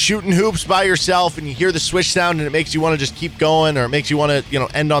you're just shooting hoops by yourself and you hear the swish sound and it makes you want to just keep going, or it makes you want to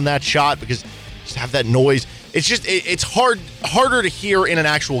end on that shot because just have that noise. It's just it's harder to hear in an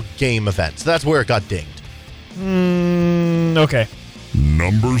actual game event. So that's where it got dinged. Okay.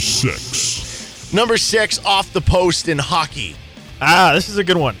 Number 6. Number 6, off the post in hockey. Ah, this is a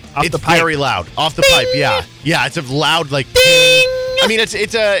good one. Off It's the pipe. very loud. Off the pipe, yeah. Yeah, it's a loud like ding. I mean, it's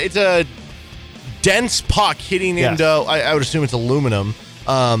a dense puck hitting Yes. into I would assume it's aluminum.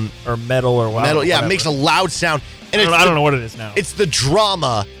 Or metal or whatever. Metal, yeah, it makes a loud sound. And I don't know what it is now. It's the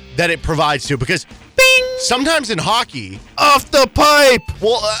drama that it provides too, because sometimes in hockey, off the pipe.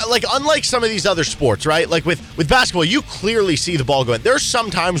 well, like unlike some of these other sports, right? Like with basketball, you clearly see the ball going. There's some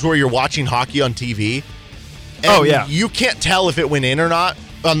times where you're watching hockey on TV, and you can't tell if it went in or not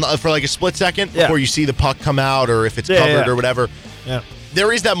for like a split second before you see the puck come out, or if it's covered or whatever. Yeah.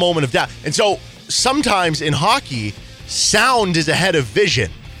 There is that moment of doubt, and so sometimes in hockey, sound is ahead of vision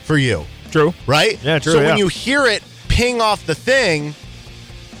for you. True. Right? Yeah, true, So yeah. when you hear it ping off the thing,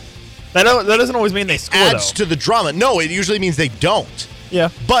 That doesn't always mean they score, adds though. to the drama. No, it usually means they don't. Yeah.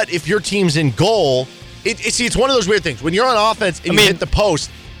 But if your team's in goal, it's one of those weird things. When you're on offense and you hit the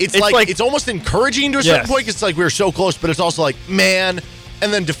post, it's like it's almost encouraging to a certain point. It's like we were so close, but it's also like, man.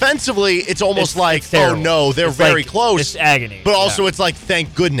 And then defensively, it's almost like, oh no, they're very close. It's agony. But also it's like,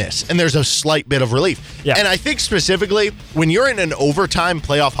 thank goodness. And there's a slight bit of relief. Yeah. And I think specifically, when you're in an overtime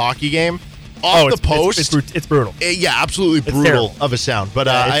playoff hockey game, off the post, it's brutal. yeah, absolutely brutal terrible. of a sound. But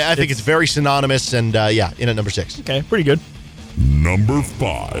Yeah, I think it's very synonymous, and in at number 6. Okay, pretty good. Number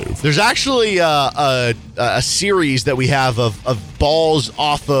 5. There's actually a series that we have of balls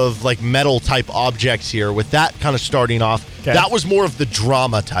off of like metal type objects here, with that kind of starting off. Okay. That was more of the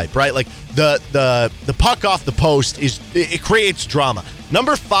drama type, right? Like the puck off the post it creates drama.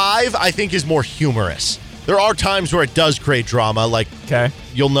 Number 5, I think, is more humorous. There are times where it does create drama, like Okay.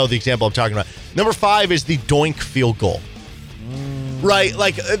 you'll know the example I'm talking about. Number 5 is the doink field goal. Right,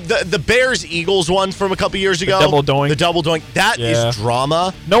 like the Bears-Eagles one from a couple years ago. The double doink. The double doink. That is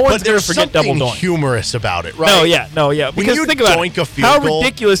drama. No one's but there's gonna forget double something doink. humorous about it, right? No, yeah. When Because you think about doink a it. field How goal,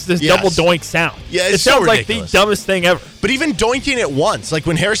 ridiculous does yes. double doink sound? Yeah, it it's so sounds like ridiculous. the dumbest thing ever. But even doinking it once, like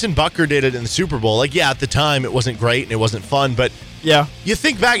when Harrison Butker did it in the Super Bowl, like, yeah, at the time it wasn't great and it wasn't fun, but Yeah. you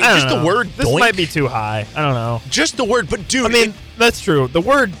think back, I just don't the know. word This doink. might be too high. I don't know. Just the word, but dude, I mean, that's true. The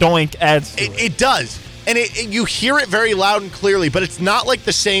word doink adds to it. it does. And you hear it very loud and clearly, but it's not like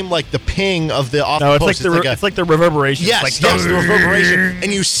the same, like the ping of the off No, the it's post. it's like the reverberation. Yes, It's like, yes, the reverberation,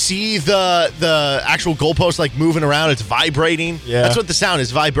 and you see the actual goalpost like moving around. It's vibrating. Yeah. That's what the sound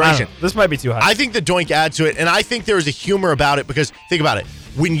is, I don't vibration. know. This might be too high. I think the doink adds to it, and I think there's a humor about it because think about it.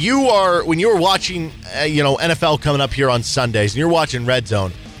 When you're watching, NFL coming up here on Sundays, and you're watching Red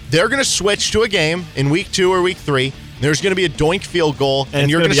Zone, they're going to switch to a game in week 2 or week 3. There's going to be a doink field goal, and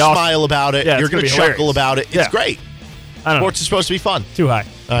you're going to smile about it. Yeah, you're going to chuckle about it. It's Yeah. great. I don't know. Sports is supposed to be fun. Too high.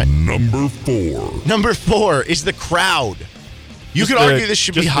 All right. Number 4. Number 4 is the crowd. You could argue this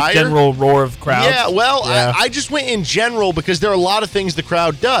should be higher. The general roar of crowds. Yeah, well, Yeah. I just went in general because there are a lot of things the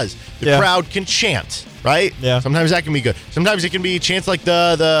crowd does. The crowd can chant, right? Yeah. Sometimes that can be good. Sometimes it can be chants like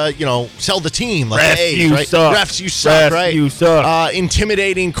the sell the team, like Refs, the A's, you right? suck. Refs, you suck, Refs, right? you suck.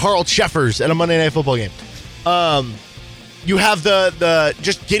 Intimidating Carl Cheffers at a Monday Night Football game. You have the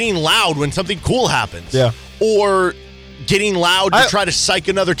just getting loud when something cool happens. Yeah. Or getting loud to I- try to psych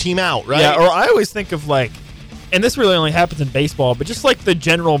another team out, right? Yeah, or I always think of like, and this really only happens in baseball, but just like the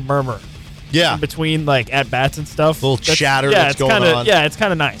general murmur yeah. in between like at bats and stuff. Little chatter that's going on. Yeah, it's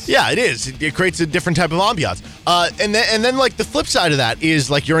kind of nice. Yeah, it is. It creates a different type of ambiance. And then like the flip side of that is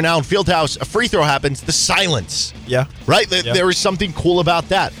like you're now in Fieldhouse, a free throw happens, the silence, Yeah. right? There is something cool about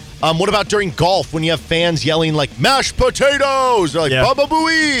that. What about during golf when you have fans yelling like mashed potatoes or like Yeah. Baba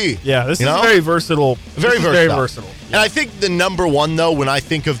Booey? Yeah, this You is know? very versatile. Very This is versatile. Very versatile. And I think the number one though, when I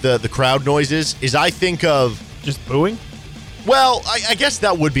think of the crowd noises, is I think of Just booing? well, I guess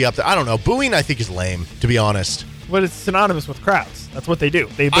that would be up there. I don't know. Booing I think is lame, to be honest. But it's synonymous with crowds. That's what they do.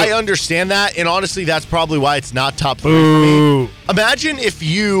 They boo. I understand that, and honestly, that's probably why it's not top 3 for me. Boo. Imagine if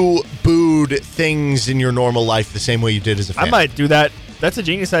you booed things in your normal life the same way you did as a fan. I might do that. That's a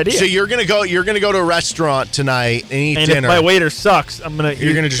genius idea. So you're gonna go to a restaurant tonight and eat and dinner. if my waiter sucks, they're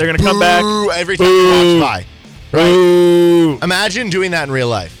gonna come back. Every time you walk by. Right? Boo. Imagine doing that in real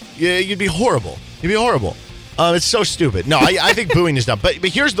life. You'd be horrible. You'd be horrible. It's so stupid. No, I think booing is dumb. But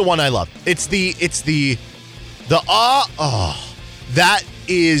here's the one I love. It's the that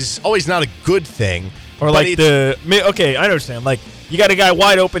is always not a good thing. Or but like it's- okay, I understand. Like you got a guy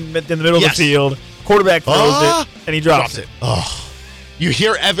wide open in the middle Yes. of the field, quarterback throws it, and he drops it. Oh. You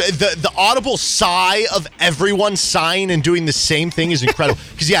hear the audible sigh of everyone sighing and doing the same thing is incredible.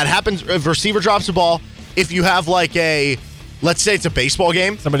 Because, yeah, it happens if a receiver drops the ball. If you have, like, let's say it's a baseball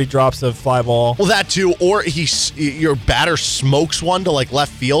game. Somebody drops a fly ball. Well, that too. Or your batter smokes one to, like,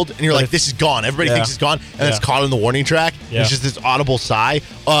 left field, and you're like, this is gone. Everybody thinks it's gone, and it's caught on the warning track. Yeah. It's just this audible sigh.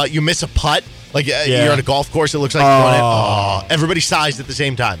 You miss a putt. Like, you're at a golf course. It looks like you won it. Oh, everybody sighs at the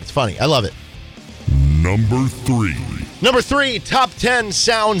same time. It's funny. I love it. Number 3. Number 3, top 10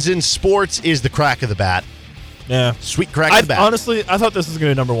 sounds in sports is the crack of the bat. Yeah. Sweet crack of the bat. Honestly, I thought this was going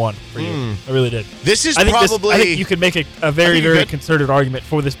to be number 1 for you. I really did. This is I think probably... I think you could make a very, you very could. concerted argument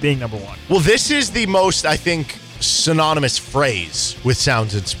for this being number 1. Well, this is the most, I think, synonymous phrase with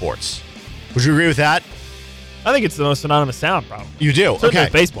sounds in sports. Would you agree with that? I think it's the most synonymous sound, probably. You do? Certainly Okay.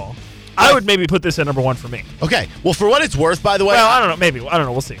 with baseball. I would maybe put this at number 1 for me. Okay. Well, for what it's worth, by the way... Well, I don't know. Maybe. I don't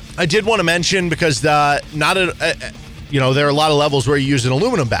know. We'll see. I did want to mention, because there are a lot of levels where you use an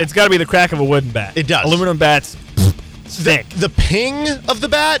aluminum bat. It's got to be the crack of a wooden bat. It does. Aluminum bats stink. The ping of the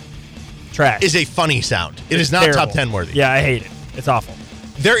bat Trash. is a funny sound. It is not terrible. top 10 worthy. Yeah, I hate it. It's awful.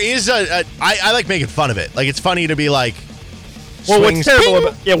 There is I like making fun of it. Like, it's funny to be like... Well, swings,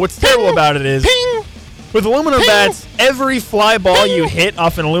 what's terrible about it is ping, with aluminum bats, every fly ball you hit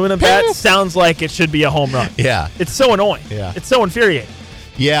off an aluminum bat sounds like it should be a home run. Yeah. It's so annoying. Yeah. It's so infuriating.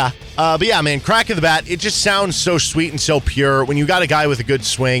 Yeah. But yeah, man, crack of the bat, it just sounds so sweet and so pure. When you got a guy with a good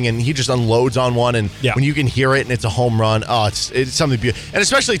swing and he just unloads on one, and when you can hear it and it's a home run, it's something beautiful. And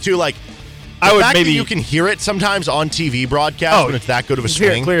especially, too, like, the fact that you can hear it sometimes on TV broadcast when it's that good of a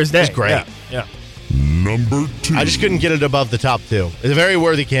swing clear as day. is great. Yeah. Number 2. I just couldn't get it above the top 2. It's a very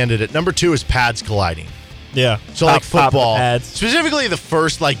worthy candidate. Number 2 is pads colliding. Yeah. So like football, pads. specifically the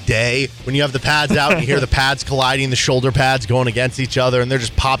first day when you have the pads out and you hear the pads colliding, the shoulder pads going against each other, and they're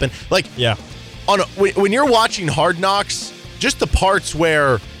just popping. Like, when you're watching Hard Knocks, just the parts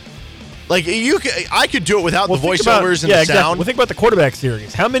where, Like I could do it without the think voiceovers and the exactly. sound. Well, think about the quarterback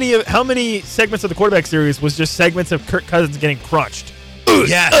series. How many segments of the quarterback series was just segments of Kirk Cousins getting crunched?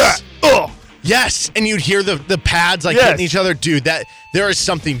 Yes. Yes, and you'd hear the pads hitting each other. Dude, there is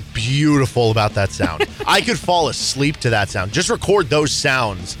something beautiful about that sound. I could fall asleep to that sound. Just record those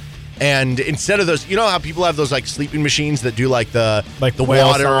sounds. And instead of those, you know how people have those sleeping machines that do the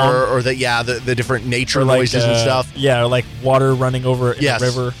water or the different nature noises and stuff? Yeah, like water running over in Yes. the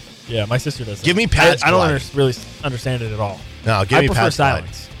river. Yeah, my sister does that. Give me pads. I don't really understand it at all. No, give me prefer pads.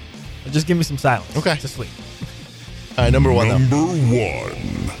 silence. Just give me some silence. Okay. To sleep. All right, number one, though. Number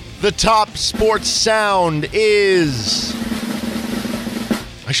one. The top sports sound is...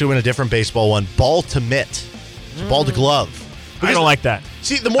 I should win a different baseball one. Ball to mitt. It's ball to glove. I don't like that.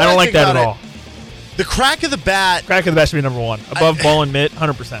 See, the more I don't like that at about all. The crack of the bat... Crack of the bat should be number one. Above ball and mitt,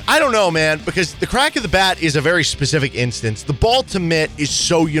 100%. I don't know, man, because the crack of the bat is a very specific instance. The ball to mitt is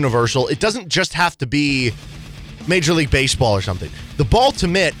so universal. It doesn't just have to be Major League Baseball or something. The ball to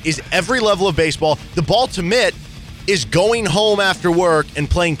mitt is every level of baseball. The ball to mitt is going home after work and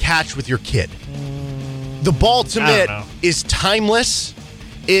playing catch with your kid. The ball to mitt is timeless.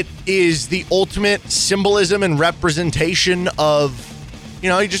 It is the ultimate symbolism and representation of, you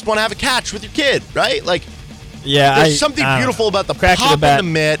just want to have a catch with your kid, right? There's something beautiful about the crack pop of the bat in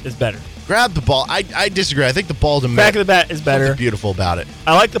the mitt. is better. Grab the ball. I disagree. I think the ball to mitt. Crack of the bat is better. Something beautiful about it.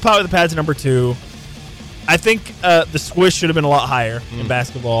 I like the pop of the pads number two. I think the squish should have been a lot higher in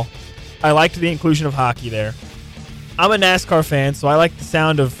basketball. I liked the inclusion of hockey there. I'm a NASCAR fan, so I like the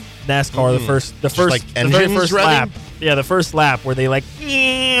sound of NASCAR. The very first lap. Yeah, the first lap where they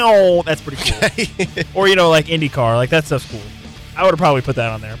that's pretty cool. Okay. Or IndyCar, that stuff's cool. I would have probably put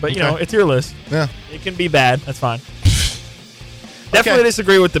that on there, but it's your list. Yeah, it can be bad. That's fine. Definitely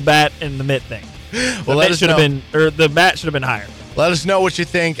disagree with the bat and the mitt thing. Well, the bat should have been higher. Let us know what you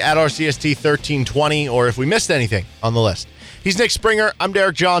think at RCST 1320, or if we missed anything on the list. He's Nick Springer. I'm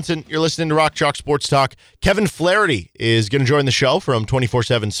Derek Johnson. You're listening to Rock Chalk Sports Talk. Kevin Flaherty is going to join the show from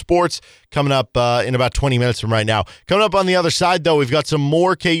 24/7 Sports coming up in about 20 minutes from right now. Coming up on the other side, though, we've got some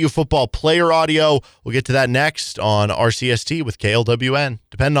more KU football player audio. We'll get to that next on RCST with KLWN.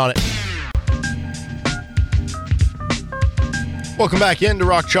 Depend on it. Welcome back into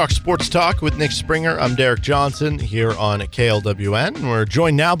Rock Chalk Sports Talk with Nick Springer. I'm Derek Johnson here on KLWN. We're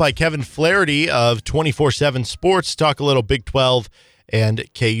joined now by Kevin Flaherty of 24/7 Sports. Talk a little Big 12 and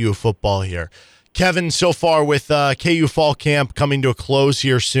KU football here. Kevin, so far with KU Fall Camp coming to a close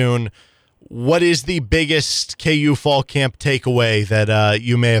here soon, what is the biggest KU Fall Camp takeaway that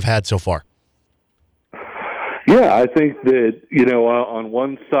you may have had so far? Yeah, I think that, on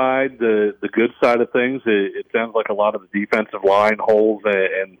one side, the good side of things, it sounds like a lot of the defensive line holes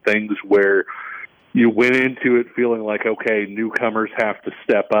and things where you went into it feeling like, okay, newcomers have to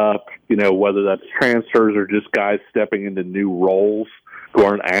step up, whether that's transfers or just guys stepping into new roles who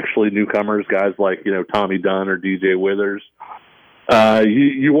aren't actually newcomers, guys like, Tommy Dunn or DJ Withers.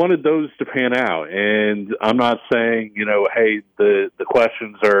 You wanted those to pan out, and I'm not saying, hey, the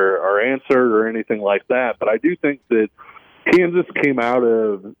questions are answered or anything like that, but I do think that Kansas came out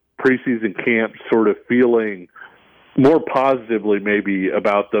of preseason camp sort of feeling more positively maybe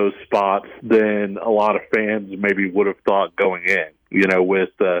about those spots than a lot of fans maybe would have thought going in,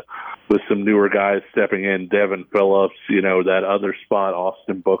 with some newer guys stepping in, Devin Phillips, that other spot,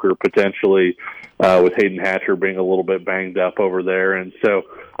 Austin Booker potentially, with Hayden Hatcher being a little bit banged up over there. And so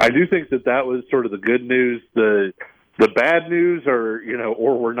I do think that was sort of the good news. The bad news or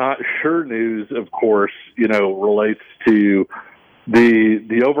we're not sure news, of course, relates to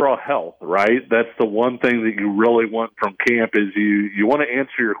the overall health, right? That's the one thing that you really want from camp is you want to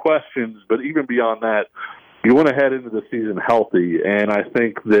answer your questions, but even beyond that, you want to head into the season healthy. And I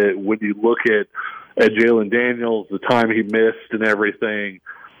think that when you look at Jalen Daniels, the time he missed and everything,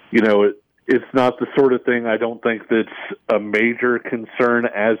 it's not the sort of thing I don't think that's a major concern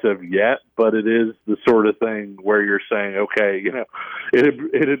as of yet, but it is the sort of thing where you're saying, okay,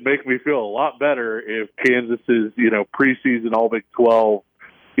 it'd make me feel a lot better if Kansas's, preseason All Big 12,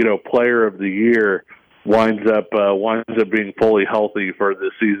 player of the year winds up being fully healthy for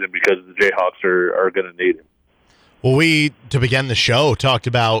this season because the Jayhawks are going to need him. Well, we, to begin the show, talked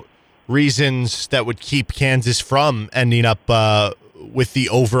about reasons that would keep Kansas from ending up with the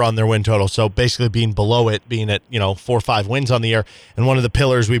over on their win total. So basically being below it, being at 4 or 5 wins on the year. And one of the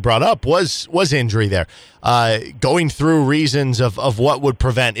pillars we brought up was injury there. Going through reasons of what would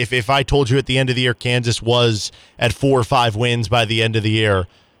prevent. If I told you at the end of the year Kansas was at 4 or 5 wins by the end of the year,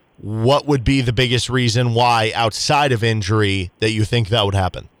 what would be the biggest reason why outside of injury that you think that would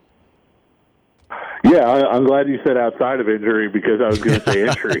happen? Yeah, I'm glad you said outside of injury because I was going to say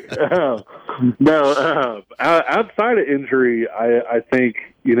injury. Outside of injury, I think,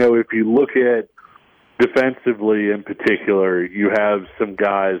 if you look at defensively in particular, you have some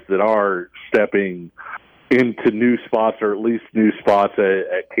guys that are stepping into new spots, or at least new spots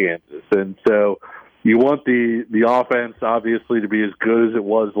at Kansas. And so you want the offense, obviously, to be as good as it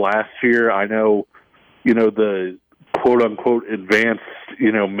was last year. I know, the quote-unquote advanced,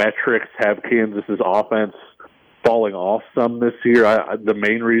 metrics have Kansas's offense falling off some this year. The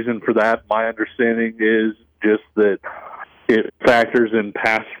main reason for that, my understanding, is just that it factors in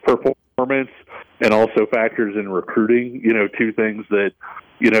past performance and also factors in recruiting, two things that,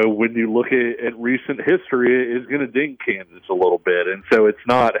 when you look at recent history, is going to ding Kansas a little bit. And so it's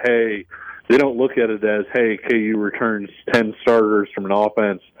not, hey, they don't look at it as, hey, KU returns 10 starters from an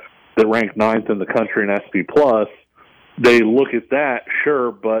offense that ranked 9th in the country in SP+. They look at that,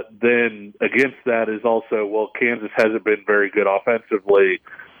 sure, but then against that is also, well, Kansas hasn't been very good offensively,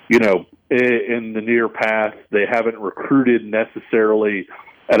 in the near past. They haven't recruited necessarily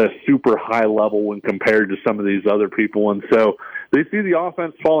at a super high level when compared to some of these other people. And so they see the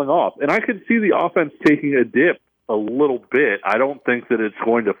offense falling off. And I could see the offense taking a dip a little bit. I don't think that it's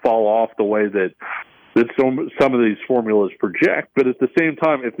going to fall off the way that some of these formulas project. But at the same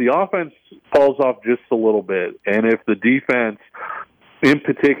time, if the offense falls off just a little bit, and if the defense in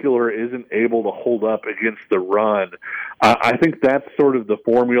particular isn't able to hold up against the run, I think that's sort of the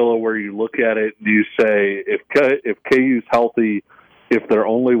formula where you look at it and you say, if KU's healthy, if they're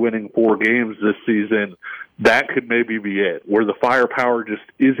only winning 4 games this season, that could maybe be it, where the firepower just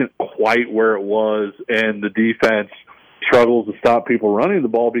isn't quite where it was and the defense struggles to stop people running the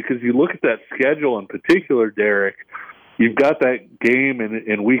ball. Because you look at that schedule in particular, Derek, you've got that game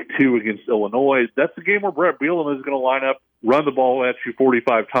in week 2 against Illinois. That's the game where Brett Bielema is going to line up, run the ball at you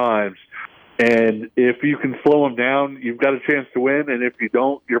 45 times. And if you can slow him down, you've got a chance to win. And if you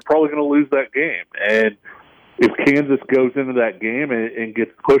don't, you're probably going to lose that game. And if Kansas goes into that game and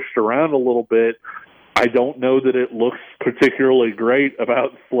gets pushed around a little bit, I don't know that it looks particularly great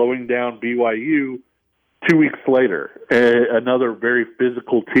about slowing down BYU 2 weeks later. Another very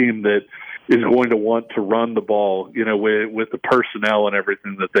physical team that is going to want to run the ball, with the personnel and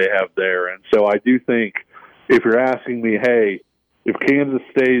everything that they have there. And so I do think, if you're asking me, hey, if Kansas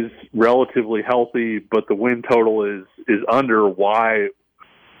stays relatively healthy but the win total is under, why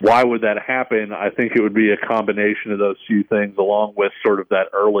would that happen? I think it would be a combination of those few things, along with sort of that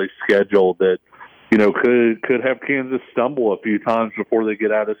early schedule that, could have Kansas stumble a few times before they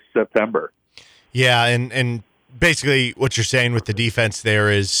get out of September. Yeah, and basically what you're saying with the defense there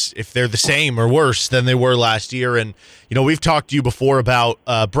is, if they're the same or worse than they were last year, and we've talked to you before about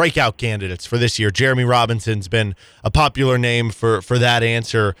breakout candidates for this year. Jeremy Robinson's been a popular name for that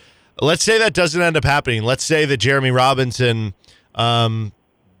answer. Let's say that doesn't end up happening. Let's say that Jeremy Robinson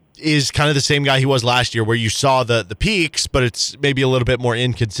is kind of the same guy he was last year, where you saw the peaks, but it's maybe a little bit more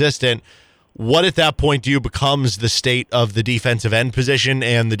inconsistent. What at that point do you becomes the state of the defensive end position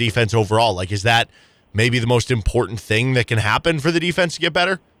and the defense overall? Like, is that maybe the most important thing that can happen for the defense to get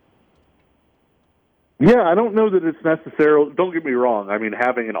better? Yeah, I don't know that it's necessarily, don't get me wrong. I mean,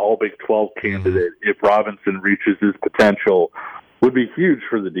 having an all Big 12 candidate, if Robinson reaches his potential, would be huge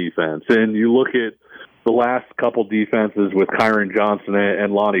for the defense. And you look at the last couple defenses with Kyron Johnson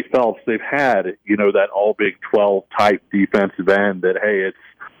and Lonnie Phelps, they've had, that all Big 12 type defensive end that, hey,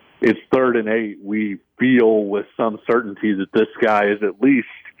 it's 3rd and 8. We feel with some certainty that this guy is at least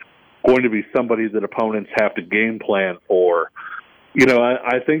going to be somebody that opponents have to game plan for.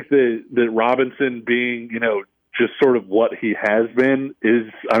 I think that Robinson being, just sort of what he has been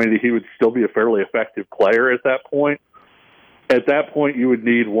he would still be a fairly effective player at that point. At that point, you would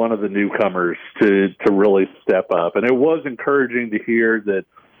need one of the newcomers to really step up. And it was encouraging to hear that,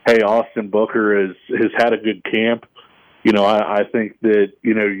 hey, Austin Booker has had a good camp. I think that,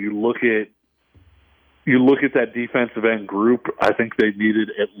 you look at that defensive end group, I think they needed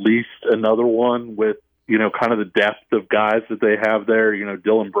at least another one with, kind of the depth of guys that they have there.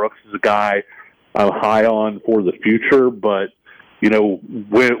 Dylan Brooks is a guy I'm high on for the future, but,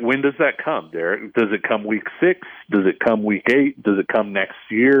 when does that come, Derek? Does it come week 6? Does it come week 8? Does it come next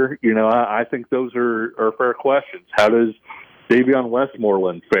year? I think those are fair questions. How does Davion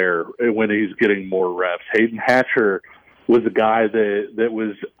Westmoreland fare when he's getting more reps? Hayden Hatcher was a guy that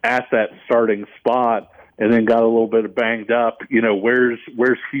was at that starting spot and then got a little bit banged up. Where's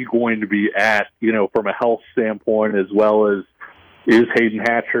he going to be at, from a health standpoint, as well as is Hayden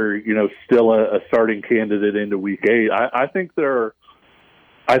Hatcher, still a starting candidate into week 8? I think there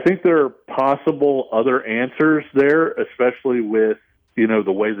are possible other answers there, especially with,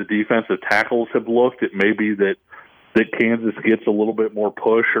 the way the defensive tackles have looked, it may be that Kansas gets a little bit more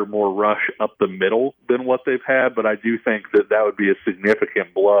push or more rush up the middle than what they've had, but I do think that would be a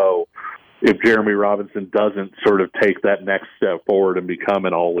significant blow if Jeremy Robinson doesn't sort of take that next step forward and become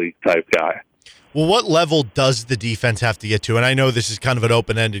an all-league type guy. Well, what level does the defense have to get to? And I know this is kind of an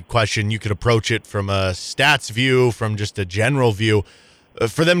open-ended question. You could approach it from a stats view, from just a general view.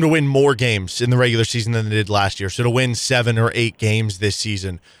 For them to win more games in the regular season than they did last year, so to win 7 or 8 games this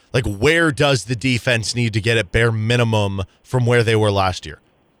season, like where does the defense need to get at bare minimum from where they were last year?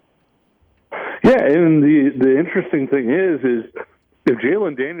 Yeah, and the interesting thing is if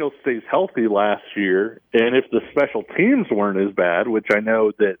Jalen Daniels stays healthy last year, and if the special teams weren't as bad, which I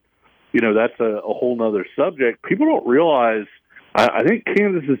know that, that's a whole nother subject, people don't realize, I think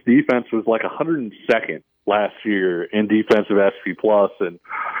Kansas's defense was like 102nd last year in defensive SP+, and,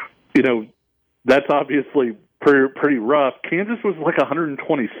 that's obviously pretty rough. Kansas was like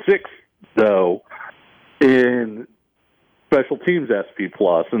 126th, though, in special teams SP+.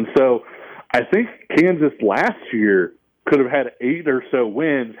 And so I think Kansas last year could have had 8 or so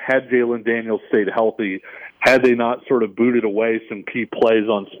wins had Jalen Daniels stayed healthy, had they not sort of booted away some key plays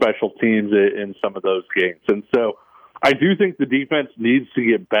on special teams in some of those games. And so I do think the defense needs to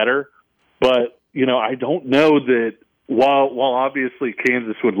get better, but, I don't know that while obviously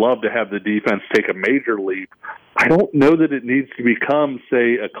Kansas would love to have the defense take a major leap, I don't know that it needs to become,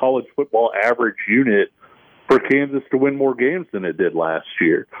 say, a college football average unit for Kansas to win more games than it did last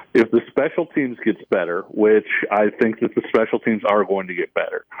year. If the special teams gets better, which I think that the special teams are going to get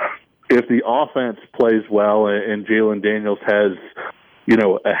better, if the offense plays well and Jalen Daniels has,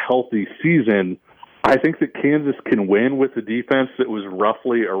 a healthy season, I think that Kansas can win with a defense that was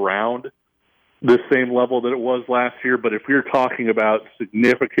roughly around the same level that it was last year. But if you're talking about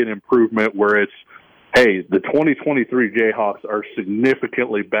significant improvement where it's, hey, the 2023 Jayhawks are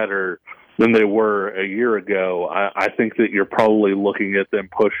significantly better than they were a year ago, I think that you're probably looking at them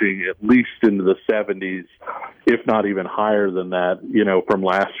pushing at least into the 70s, if not even higher than that, from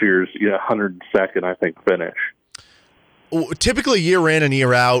last year's 102nd, I think, finish. Typically, year in and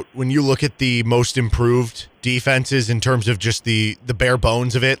year out, when you look at the most improved defenses in terms of just the bare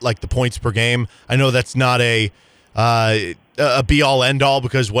bones of it, like the points per game, I know that's not a be-all, end-all,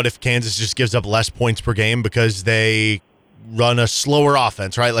 because what if Kansas just gives up less points per game because they run a slower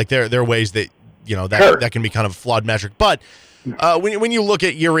offense, right? Like there are ways that, that can be kind of a flawed metric. But when you look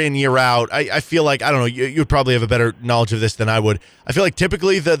at year in, year out, I feel like, I don't know, you would probably have a better knowledge of this than I would. I feel like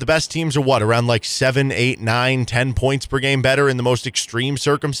typically the best teams are around like 7, 8, 9, 10 points per game better in the most extreme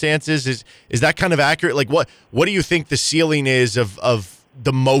circumstances. Is that kind of accurate? Like what do you think the ceiling is of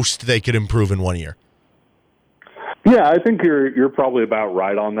the most they could improve in one year? Yeah, I think you're probably about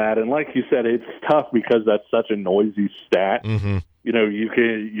right on that. And like you said, it's tough because that's such a noisy stat. Mm-hmm.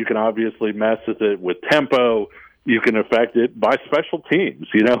 You can obviously mess with it with tempo. You can affect it by special teams.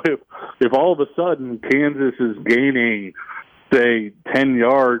 If all of a sudden Kansas is gaining, say, 10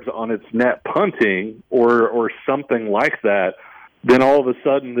 yards on its net punting or something like that, then all of a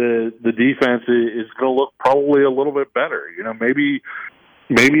sudden the defense is going to look probably a little bit better. Maybe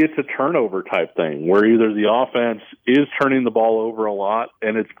it's a turnover type thing where either the offense is turning the ball over a lot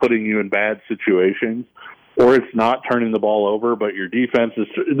and it's putting you in bad situations, or it's not turning the ball over, but your defense is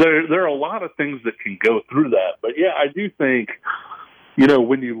there are a lot of things that can go through that. But yeah, I do think,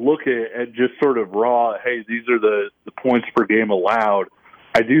 when you look at just sort of raw, hey, these are the points per game allowed,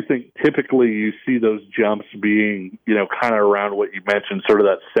 I do think typically you see those jumps being, kind of around what you mentioned, sort of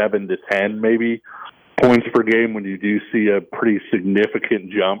that 7 to 10 maybe points per game, when you do see a pretty significant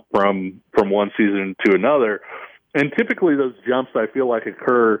jump from one season to another. And typically those jumps, I feel like,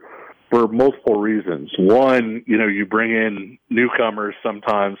 occur for multiple reasons. One, you bring in newcomers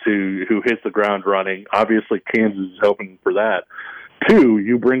sometimes who hit the ground running. Obviously, Kansas is hoping for that. Two,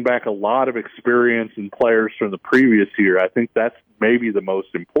 you bring back a lot of experience and players from the previous year. I think that's maybe the most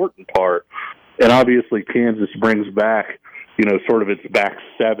important part. And obviously, Kansas brings back, sort of its back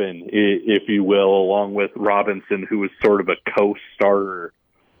seven, if you will, along with Robinson, who is sort of a co-starter,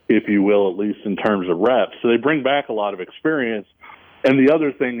 if you will, at least in terms of reps. So they bring back a lot of experience. And the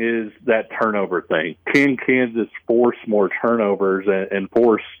other thing is that turnover thing. Can Kansas force more turnovers and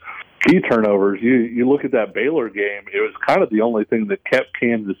force key turnovers? You look at that Baylor game, it was kind of the only thing that kept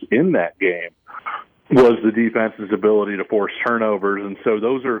Kansas in that game was the defense's ability to force turnovers. And so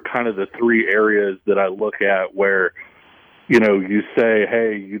those are kind of the three areas that I look at where, you say,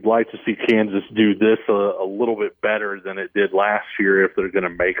 hey, you'd like to see Kansas do this a little bit better than it did last year if they're going to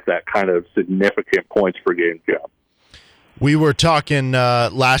make that kind of significant points per game jump. We were talking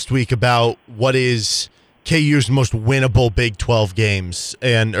last week about what is KU's most winnable Big 12 games,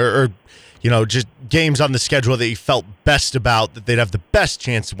 and or just games on the schedule that you felt best about, that they'd have the best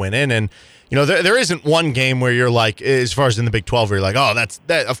chance to win in. And there isn't one game where you're like, as far as in the Big 12, where you're like, oh,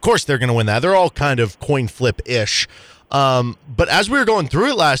 that. Of course they're going to win that. They're all kind of coin flip ish. But as we were going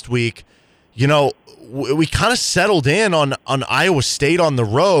through it last week, we kind of settled in on Iowa State on the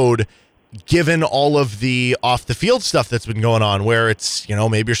road, given all of the off-the-field stuff that's been going on, where it's,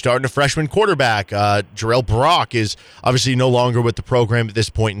 maybe you're starting a freshman quarterback. Jarrell Brock is obviously no longer with the program at this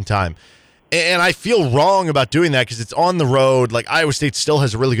point in time. And I feel wrong about doing that because it's on the road. Like, Iowa State still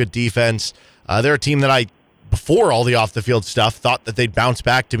has a really good defense. They're a team that before all the off-the-field stuff, thought that they'd bounce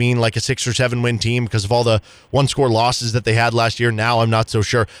back to being like a 6 or 7 win team because of all the one-score losses that they had last year. Now I'm not so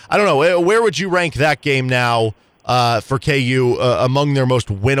sure. I don't know. Where would you rank that game now for KU among their most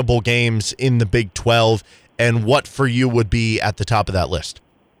winnable games in the Big 12, and what for you would be at the top of that list?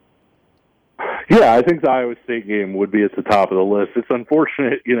 Yeah, I think the Iowa State game would be at the top of the list. It's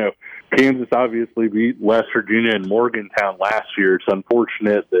unfortunate, Kansas obviously beat West Virginia and Morgantown last year. It's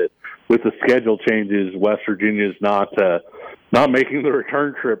unfortunate that with the schedule changes, West Virginia is not making the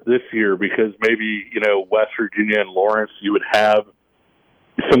return trip this year, because maybe, West Virginia and Lawrence, you would have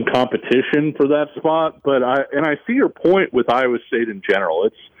some competition for that spot. But I see your point with Iowa State in general.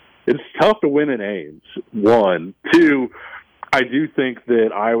 It's tough to win in Ames. 1, 2, I do think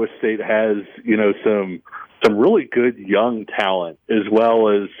that Iowa State has, some really good young talent, as well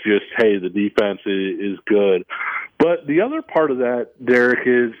as just, hey, the defense is good. But the other part of that, Derek,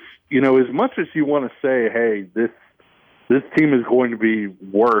 is, as much as you want to say, hey, this team is going to be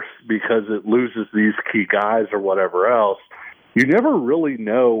worse because it loses these key guys or whatever else, you never really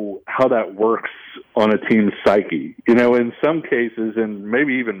know how that works on a team's psyche. In some cases, and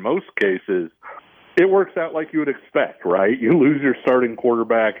maybe even most cases, it works out like you would expect, right? You lose your starting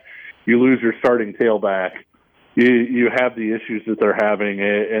quarterback, you lose your starting tailback, you have the issues that they're having,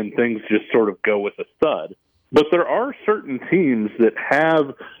 and things just sort of go with a thud. But there are certain teams that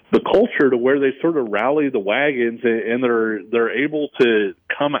have the culture to where they sort of rally the wagons, and they're able to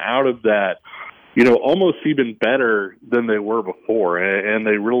come out of that, almost even better than they were before, and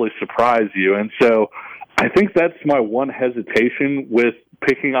they really surprise you. And so I think that's my one hesitation with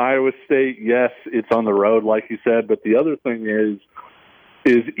picking Iowa State. Yes, it's on the road, like you said, but the other thing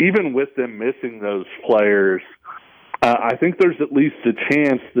is even with them missing those players, I think there's at least a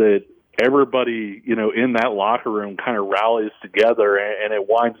chance that everybody, in that locker room kind of rallies together, and it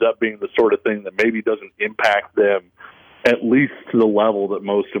winds up being the sort of thing that maybe doesn't impact them, at least to the level that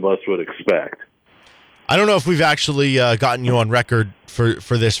most of us would expect. I don't know if we've actually gotten you on record for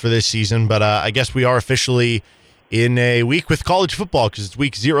this season, but I guess we are officially in a week with college football because it's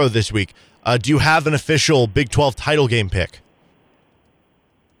week 0 this week. Do you have an official Big 12 title game pick?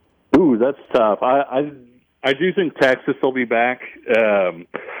 Ooh, that's tough. I do think Texas will be back. I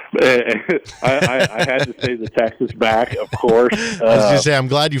had to say the Texas back, of course. I was going to say, I'm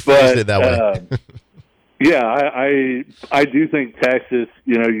glad you phrased it that way. Yeah, I do think Texas,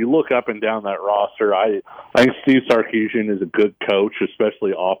 you look up and down that roster. I think Steve Sarkisian is a good coach,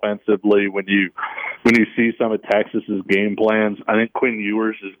 especially offensively. When you see some of Texas's game plans, I think Quinn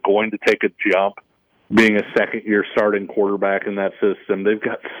Ewers is going to take a jump being a second-year starting quarterback in that system. They've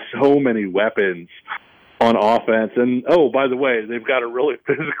got so many weapons on offense. And, oh, by the way, they've got a really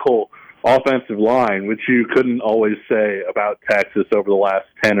physical offensive line, which you couldn't always say about Texas over the last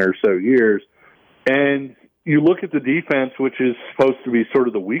 10 or so years. And you look at the defense, which is supposed to be sort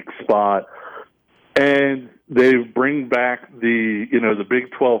of the weak spot, and they bring back the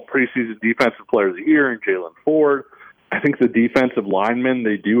Big 12 preseason defensive player of the year in Jalen Ford. I think the defensive linemen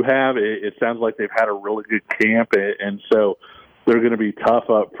they do have, it sounds like they've had a really good camp, and so they're going to be tough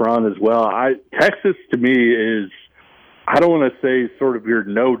up front as well. Texas, to me, is, I don't want to say sort of your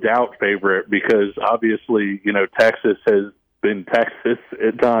no-doubt favorite, because obviously, Texas has been Texas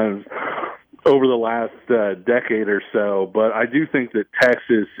at times over the last decade or so, but I do think that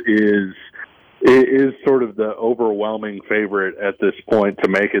Texas is sort of the overwhelming favorite at this point to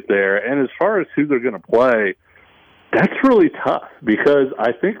make it there. And as far as who they're going to play, that's really tough, because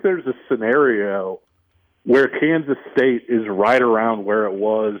I think there's a scenario where Kansas State is right around where it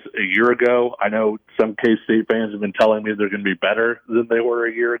was a year ago. I know some K-State fans have been telling me they're going to be better than they were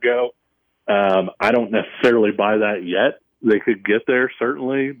a year ago. I don't necessarily buy that yet. They could get there,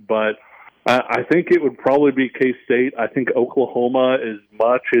 certainly, but I think it would probably be K-State. I think Oklahoma, as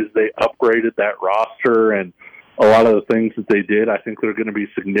much as they upgraded that roster and a lot of the things that they did, I think they're going to be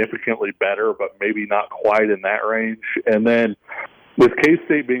significantly better, but maybe not quite in that range. And then with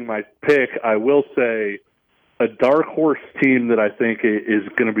K-State being my pick, I will say a dark horse team that I think is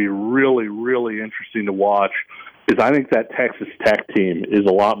going to be really, really interesting to watch is I think that Texas Tech team is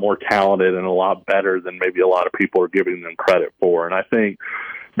a lot more talented and a lot better than maybe a lot of people are giving them credit for. And I think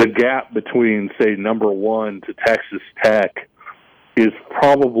the gap between, say, number 1 to Texas Tech is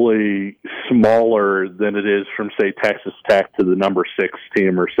probably smaller than it is from, say, Texas Tech to the number 6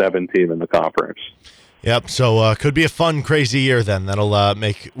 team or 7 team in the conference. Yep, so could be a fun, crazy year then. That'll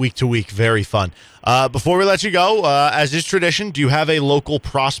make week to week very fun. Before we let you go, as is tradition, do you have a local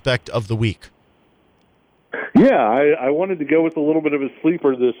prospect of the week? Yeah, I wanted to go with a little bit of a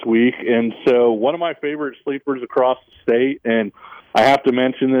sleeper this week, and so one of my favorite sleepers across the state, and I have to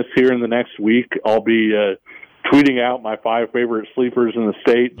mention this here in the next week, I'll be tweeting out my 5 favorite sleepers in the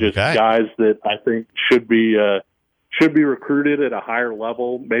state, just guys that I think should be recruited at a higher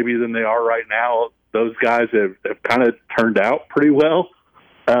level maybe than they are right now. Those guys have kind of turned out pretty well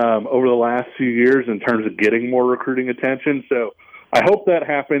over the last few years in terms of getting more recruiting attention. So I hope that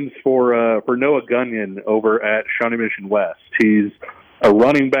happens for Noah Gunyon over at Shawnee Mission West. He's a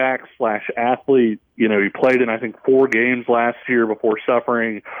running back / athlete. You know, he played in, I think, 4 games last year before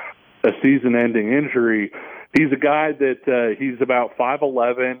suffering a season-ending injury. He's a guy that he's about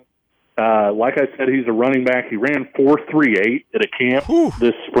 5'11". Like I said, he's a running back. He ran 4.38 at a camp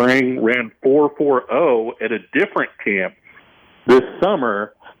this spring, ran 4.40 at a different camp this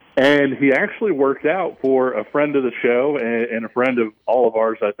summer, and he actually worked out for a friend of the show and a friend of all of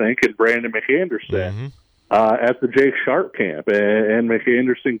ours, I think, and Brandon McAnderson at the Jake Sharp camp. And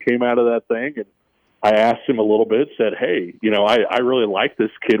McAnderson came out of that thing, and I asked him a little bit, said, hey, you know, I really like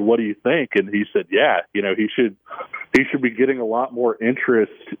this kid. What do you think? And he said, yeah, you know, he should be getting a lot more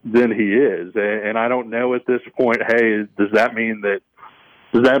interest than he is. And I don't know at this point, hey, does that mean that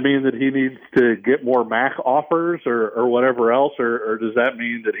he needs to get more MAC offers or whatever else? Or does that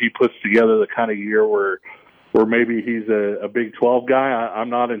mean that he puts together the kind of year where maybe he's a Big 12 guy?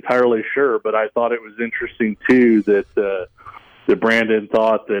 I'm not entirely sure, but I thought it was interesting too that Brandon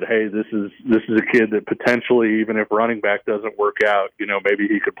thought that, hey, this is a kid that potentially, even if running back doesn't work out, you know, maybe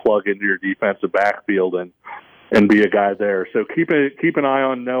he could plug into your defensive backfield and be a guy there. So keep an eye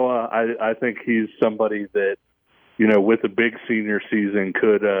on Noah. I think he's somebody that, you know, with a big senior season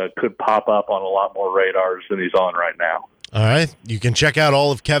could pop up on a lot more radars than he's on right now. All right. You can check out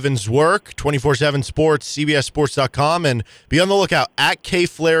all of Kevin's work, 247 Sports, CBSSports.com, and be on the lookout at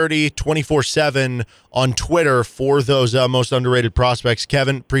Flaherty 247 on Twitter for those most underrated prospects.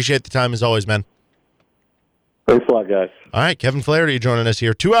 Kevin, appreciate the time as always, man. Thanks a lot, guys. All right, Kevin Flaherty joining us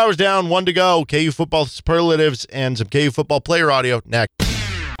here. 2 hours down, 1 to go. KU football superlatives and some KU football player audio next.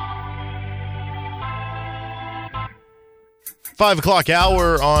 5 o'clock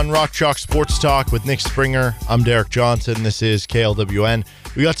hour on Rock Chalk Sports Talk with Nick Springer. I'm Derek Johnson. This is KLWN.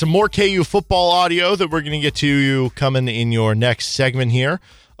 We got some more KU football audio that we're going to get to you coming in your next segment here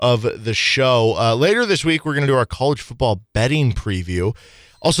of the show. Later this week, we're going to do our college football betting preview.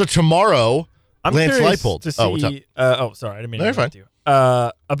 Also tomorrow, I'm Lance curious Leipold. To see, what's up? Sorry, I didn't mean No, to you're interrupt you.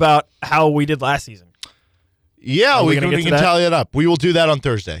 About how we did last season. Yeah, we can that? tally it up. We will do that on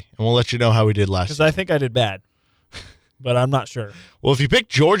Thursday, and we'll let you know how we did last season. Because I think I did bad. But I'm not sure. Well, if you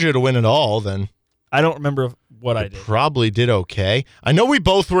picked Georgia to win it all, then I don't remember what I did. Probably did okay. I know we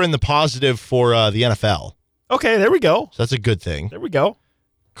both were in the positive for the NFL. Okay, there we go. So that's a good thing. There we go.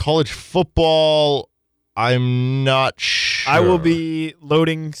 College football, I'm not sure. I will be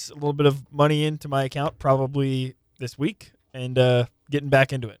loading a little bit of money into my account probably this week and getting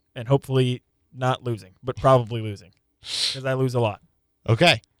back into it. And hopefully not losing, but probably losing. Because I lose a lot.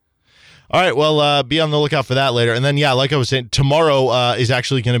 Okay. All right, well, be on the lookout for that later. And then, yeah, like I was saying, tomorrow is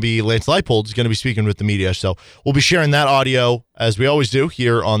actually going to be Lance Leipold is going to be speaking with the media. So we'll be sharing that audio, as we always do,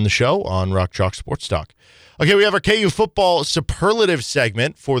 here on the show on Rock Chalk Sports Talk. Okay, we have our KU football superlative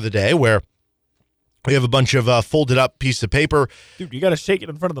segment for the day where we have a bunch of folded up pieces of paper. Dude, you got to shake it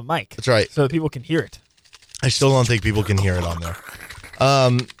in front of the mic. That's right. So that people can hear it. I still don't think people can hear it on there.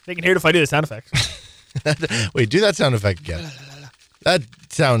 They can hear it if I do the sound effects. Wait, do that sound effect again. That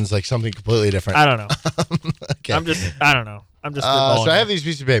sounds like something completely different. I don't know. Okay. I don't know. I'm just so I have these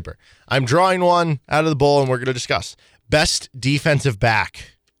pieces of paper. I'm drawing one out of the bowl, and we're going to discuss best defensive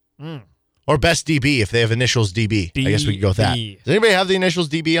back. Or best DB if they have initials DB. I guess we could go with that. Does anybody have the initials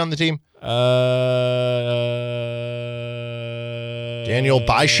DB on the team? Daniel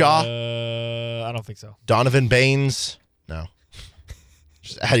Byshaw? I don't think so. Donovan Baines? No.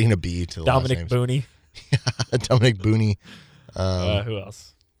 Just adding a B to the Dominic last Booney. Dominic Booney. Who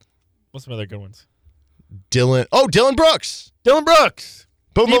else? What's some other good ones? Dylan Brooks. Dylan Brooks.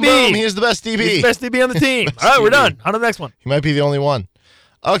 Boom, boom, boom. He is the best DB. He's the best DB on the team. All right, we're done. On to the next one. He might be the only one.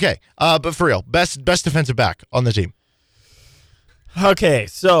 Okay, but for real, best defensive back on the team. Okay,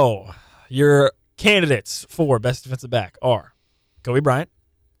 so your candidates for best defensive back are Kobe Bryant,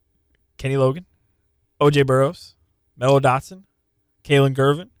 Kenny Logan, O.J. Burroughs, Melo Dotson, Kalen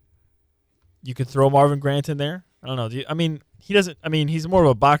Gervin. You could throw Marvin Grant in there. I don't know. He doesn't. I mean, he's more of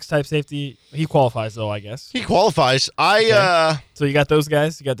a box type safety. He qualifies though, I guess. He qualifies. So you got those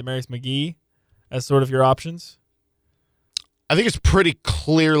guys. You got Demarius McGee as sort of your options. I think it's pretty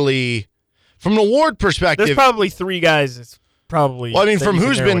clearly from an award perspective. There's probably three guys. It's probably. Well, I mean, from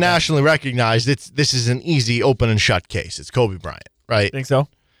who's been nationally recognized, this is an easy open and shut case. It's Kobe Bryant, right? Think so?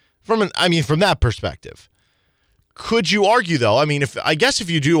 From that perspective. Could you argue, though? I mean, if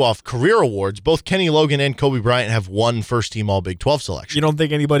you do off career awards, both Kenny Logan and Kobe Bryant have won first-team All-Big 12 selection. You don't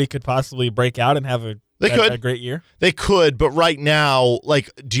think anybody could possibly break out and have a great year? They could, but right now,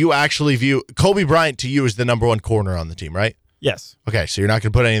 do you actually view Kobe Bryant to you as the number one corner on the team, right? Yes. Okay, so you're not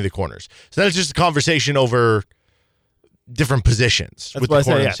going to put any of the corners. So that's just a conversation over different positions. That's what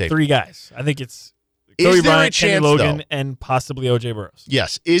I say, three guys. I think it's Kobe Bryant, Kenny Logan, and possibly O.J. Burroughs.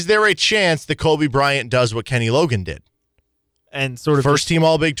 Yes. Is there a chance that Kobe Bryant does what Kenny Logan did? And sort of first team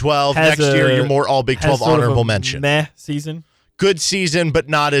All Big 12. Next year, you're more All Big 12 honorable mention. Meh season. Good season, but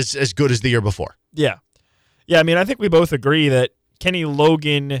not as good as the year before. Yeah. Yeah, I mean, I think we both agree that Kenny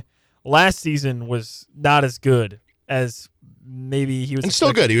Logan last season was not as good as maybe he was. And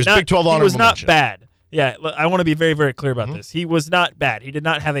still good. He was Big 12 honorable mention. He was not bad. Yeah, I want to be very, very clear about this. He was not bad. He did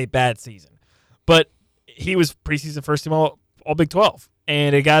not have a bad season. But he was preseason first team all Big 12,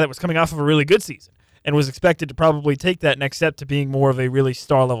 and a guy that was coming off of a really good season and was expected to probably take that next step to being more of a really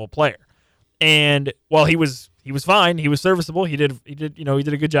star level player. And while he was fine, he was serviceable. He did a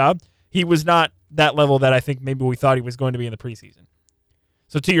good job. He was not that level that I think maybe we thought he was going to be in the preseason.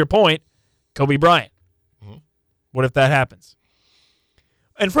 So to your point, Kobe Bryant. Mm-hmm. What if that happens?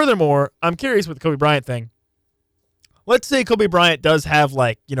 And furthermore, I'm curious with the Kobe Bryant thing. Let's say Kobe Bryant does have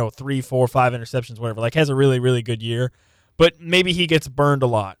 3, 4, 5 interceptions, whatever, has a really, really good year, but maybe he gets burned a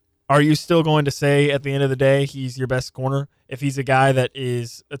lot. Are you still going to say at the end of the day he's your best corner if he's a guy that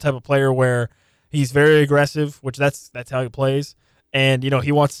is a type of player where he's very aggressive, which that's how he plays, and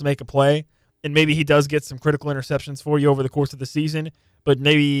he wants to make a play, and maybe he does get some critical interceptions for you over the course of the season, but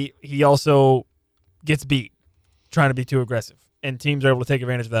maybe he also gets beat trying to be too aggressive, and teams are able to take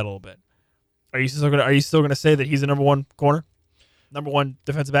advantage of that a little bit. Are you still gonna say that he's the number one corner, number one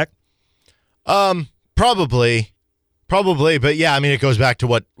defensive back? Probably, but yeah, I mean, it goes back to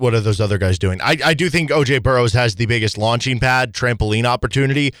what are those other guys doing? I do think O.J. Burroughs has the biggest launching pad, trampoline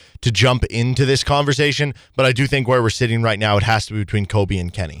opportunity to jump into this conversation, but I do think where we're sitting right now, it has to be between Kobe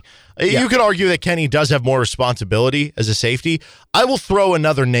and Kenny. Yeah. You could argue that Kenny does have more responsibility as a safety. I will throw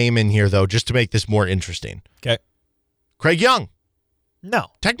another name in here, though, just to make this more interesting. Okay. Craig Young.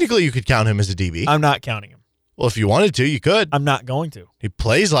 No. Technically, you could count him as a DB. I'm not counting him. Well, if you wanted to, you could. I'm not going to. He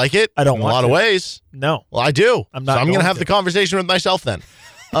plays like it. I don't in want a lot to. of ways. No. Well, I do. I'm not. So I'm going to have the conversation with myself then.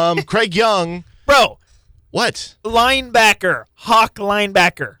 Craig Young. Bro. What? Linebacker. Hawk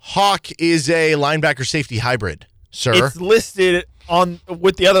linebacker. Hawk is a linebacker safety hybrid, sir. It's listed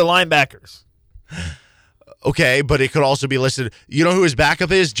with the other linebackers. Okay, but it could also be listed. You know who his backup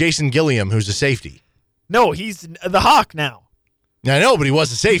is? Jason Gilliam, who's a safety. No, he's the Hawk now. I know, but he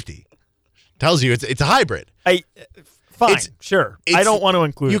was a safety. Tells you it's a hybrid. Fine, sure. I don't want to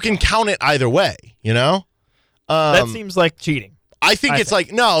include you it. You can count it either way, that seems like cheating. I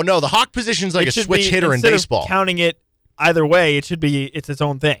think no, the Hawk position's like a switch hitter in baseball. Of counting it either way, it's its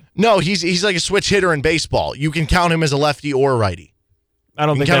own thing. No, he's like a switch hitter in baseball. You can count him as a lefty or a righty. I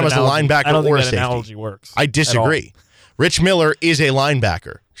don't think count him as a linebacker or a safety. Analogy works. I disagree. Rich Miller is a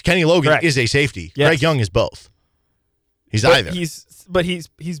linebacker. Kenny Logan is a safety. Yes. Craig Young is both. He's either.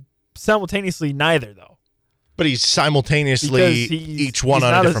 He's simultaneously neither, though. But he's simultaneously each one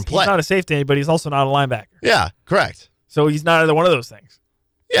on a different play. He's not a safety, but he's also not a linebacker. Yeah, correct. So he's not either one of those things.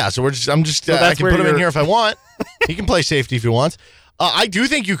 Yeah, so I can put him in here if I want. He can play safety if he wants. I do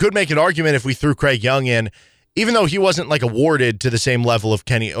think you could make an argument if we threw Craig Young in, even though he wasn't awarded to the same level of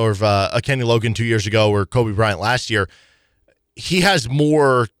Kenny or of Kenny Logan 2 years ago or Kobe Bryant last year. He has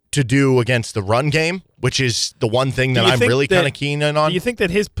more to do against the run game, which is the one thing that I'm really kind of keen in on. Do you think that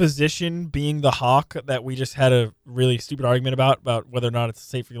his position being the Hawk that we just had a really stupid argument about whether or not it's a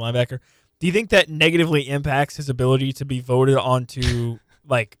safety linebacker, do you think that negatively impacts his ability to be voted onto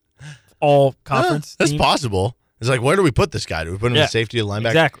all conference That's teams? possible. It's where do we put this guy? Do we put him in safety or linebacker?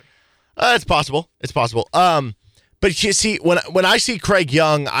 Exactly. It's possible. It's possible. But you see, when I see Craig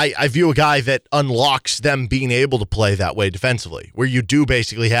Young, I view a guy that unlocks them being able to play that way defensively, where you do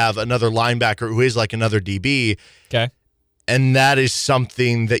basically have another linebacker who is like another DB. Okay. And that is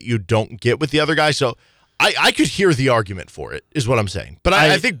something that you don't get with the other guy. So I could hear the argument for it, is what I'm saying. But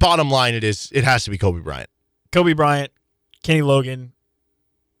I think bottom line it has to be Kobe Bryant. Kobe Bryant, Kenny Logan,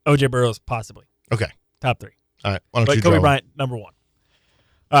 O.J. Burroughs, possibly. Okay. Top 3. All right. Why don't but you Kobe draw Bryant, number 1.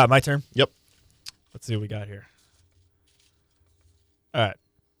 My turn? Yep. Let's see what we got here. All right.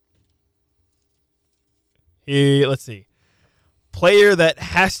 Let's see. Player that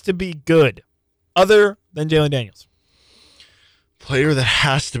has to be good other than Jalen Daniels. Player that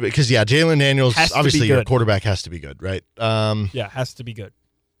has to be, because Jalen Daniels, obviously your quarterback has to be good, right? Has to be good.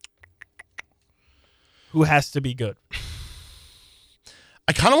 Who has to be good?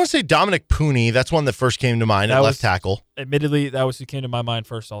 I kind of want to say Dominic Pooney. That's one that first came to mind at left tackle. Admittedly, that was who came to my mind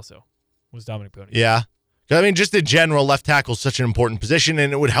first also, was Dominic Pooney. Yeah. I mean, just in general, left tackle is such an important position,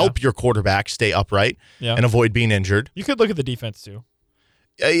 and it would help your quarterback stay upright and avoid being injured. You could look at the defense, too.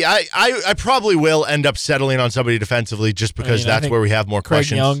 I probably will end up settling on somebody defensively just because that's where we have more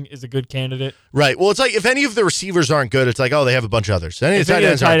questions. Craig Young is a good candidate. Right. Well, it's like if any of the receivers aren't good, it's like, oh, they have a bunch of others. Any of the tight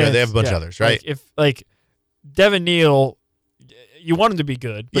ends aren't good, they have a bunch of others, right? If Devin Neal, you want him to be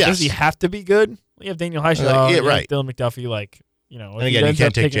good, but does he have to be good? You have Daniel Highshaw, right. Dylan McDuffie, and again, you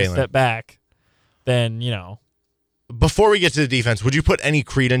can't take Jalen. A step back, then, Before we get to the defense, would you put any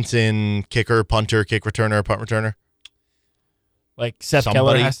credence in kicker, punter, kick returner, punt returner? Like Seth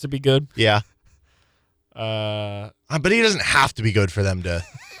Keller has to be good. Yeah. But he doesn't have to be good for them to,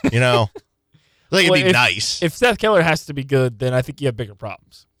 it'd be nice. If Seth Keller has to be good, then I think you have bigger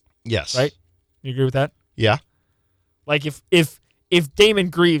problems. Yes. Right? You agree with that? Yeah. Like if Damon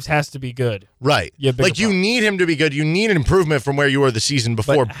Greaves has to be good. Right. You have bigger you need him to be good. You need an improvement from where you were the season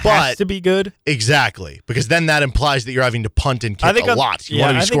before. But has to be good? Exactly. Because then that implies that you're having to punt and kick a lot. You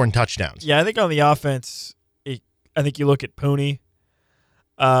want to be scoring touchdowns. Yeah, I think on the offense, I think you look at Pooney.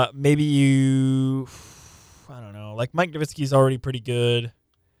 Maybe I don't know. Like Mike Nowitzki's already pretty good.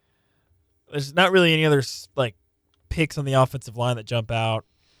 There's not really any other picks on the offensive line that jump out.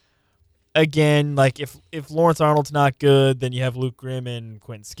 Again, if Lawrence Arnold's not good, then you have Luke Grimm and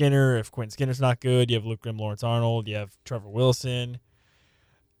Quentin Skinner. If Quentin Skinner's not good, you have Luke Grimm, Lawrence Arnold. You have Trevor Wilson.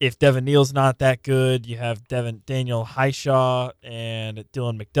 If Devin Neal's not that good, you have Daniel Highshaw and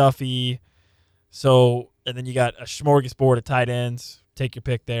Dylan McDuffie. And then you got a smorgasbord of tight ends. Take your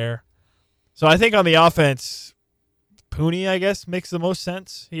pick there. So I think on the offense, Pooney, I guess, makes the most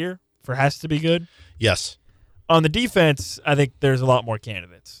sense here for has to be good. Yes. On the defense, I think there's a lot more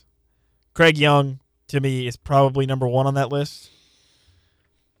candidates. Craig Young, to me, is probably number 1 on that list.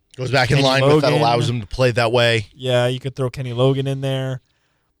 Goes back in line with that, allows him to play that way. Yeah, you could throw Kenny Logan in there.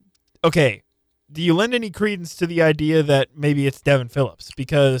 Okay, do you lend any credence to the idea that maybe it's Devin Phillips?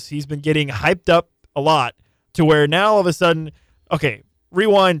 Because he's been getting hyped up a lot to where now all of a sudden, okay,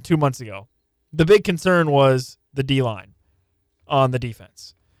 rewind 2 months ago. The big concern was the D-line on the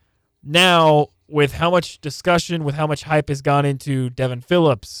defense. Now, with how much discussion, with how much hype has gone into Devin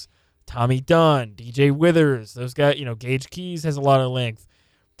Phillips, Tommy Dunn, DJ Withers, those guys, Gage Keys has a lot of length.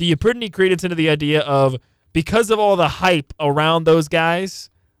 Do you put any credence into the idea of, because of all the hype around those guys,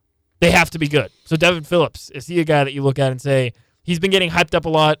 they have to be good? So Devin Phillips, is he a guy that you look at and say, he's been getting hyped up a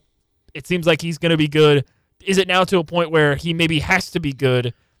lot, it seems like he's going to be good? Is it now to a point where he maybe has to be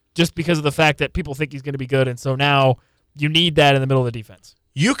good just because of the fact that people think he's going to be good, and so now you need that in the middle of the defense?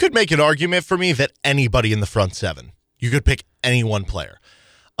 You could make an argument for me that anybody in the front 7. You could pick any one player.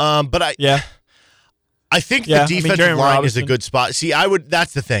 But I think the defensive line is a good spot. See,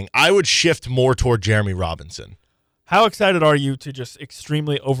 that's the thing. I would shift more toward Jeremy Robinson. How excited are you to just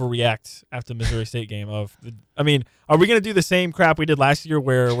extremely overreact after the Missouri State game? Are we going to do the same crap we did last year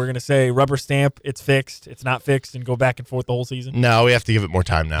where we're going to say rubber stamp, it's fixed, it's not fixed, and go back and forth the whole season? No, we have to give it more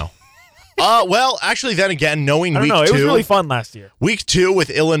time now. Well, actually, then again, knowing week 2. It was really fun last year. Week 2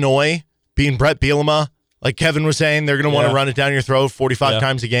 with Illinois being Brett Bielema, like Kevin was saying, they're going to want to run it down your throat 45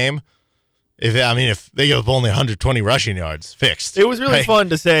 times a game. If they give up only 120 rushing yards, fixed. It was really fun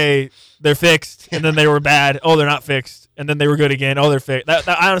to say they're fixed, and then they were bad. Oh, they're not fixed, and then they were good again. Oh, they're fixed.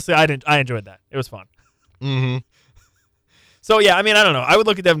 Honestly, I enjoyed that. It was fun. Mm-hmm. So yeah, I don't know. I would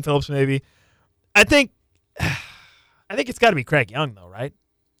look at Devin Phillips maybe. I think it's got to be Craig Young though, right?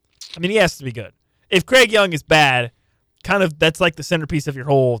 He has to be good. If Craig Young is bad, kind of that's like the centerpiece of your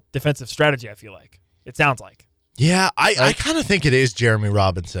whole defensive strategy. I feel like it sounds like. Yeah, I kind of think it is Jeremy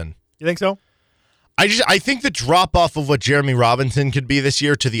Robinson. You think so? I think the drop off of what Jeremy Robinson could be this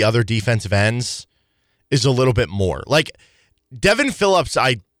year to the other defensive ends is a little bit more. Like Devin Phillips,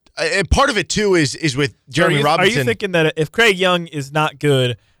 and part of it too is with Jeremy Robinson. Are you thinking that if Craig Young is not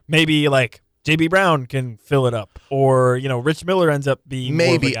good, maybe like J.B. Brown can fill it up, or Rich Miller ends up being maybe?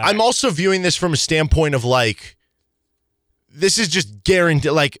 More of a guy? I'm also viewing this from a standpoint of like this is just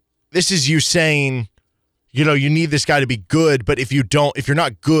guaranteed. Like, this is you saying, you know, you need this guy to be good, but if you're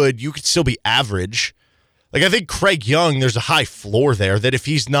not good, you could still be average. Like, I think Craig Young, there's a high floor there that if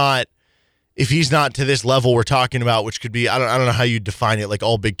he's not to this level we're talking about, which could be, I don't know how you define it, like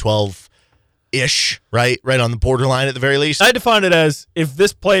all Big 12-ish, right on the borderline at the very least. I define it as if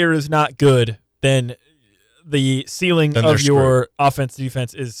this player is not good, then the ceiling of your offense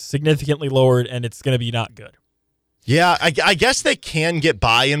defense is significantly lowered, and it's going to be not good. Yeah, I guess they can get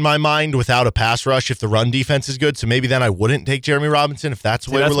by in my mind without a pass rush if the run defense is good. So maybe then I wouldn't take Jeremy Robinson if that's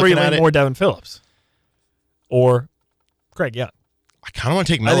the way we're looking at it. More Devin Phillips or Craig Young. I kind of want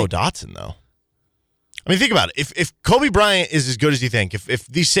to take Melo Dotson though. I mean, think about it. If Kobe Bryant is as good as you think, if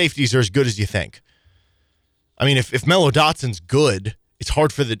these safeties are as good as you think, I mean, if Melo Dotson's good, it's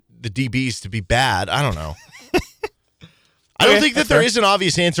hard for the DBs to be bad. I don't know. I don't think that there is an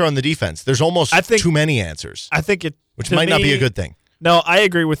obvious answer on the defense. There's almost too many answers. I think it, which might not be a good thing. No, I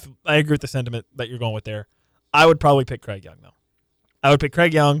agree with the sentiment that you're going with there. I would probably pick Craig Young though. I would pick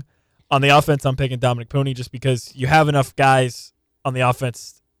Craig Young. On the offense, I'm picking Dominic Pooney just because you have enough guys on the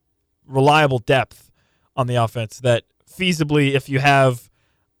offense, reliable depth on the offense that feasibly, if you have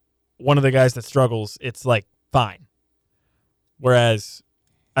one of the guys that struggles, it's like fine. Whereas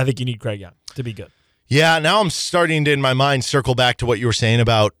I think you need Craig Young to be good. Yeah, now I'm starting to, in my mind, circle back to what you were saying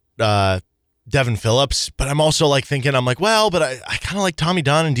about Devin Phillips, but I'm also like thinking, I'm like, well, but I kind of like Tommy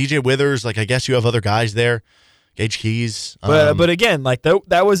Dunn and DJ Withers. Like, I guess you have other guys there, Gage Keys. But again, like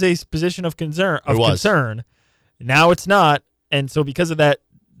that was a position of concern. Now it's not, and so because of that,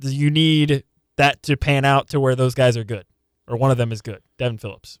 you need that to pan out to where those guys are good, or one of them is good, Devin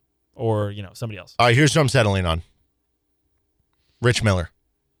Phillips, or somebody else. All right, here's what I'm settling on: Rich Miller.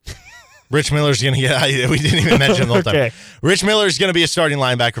 Rich Miller's going to get, we didn't even mention the whole time. Okay. Rich Miller's going to be a starting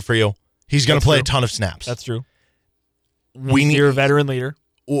linebacker for you. He's going to play a ton of snaps. That's true. You're a veteran leader.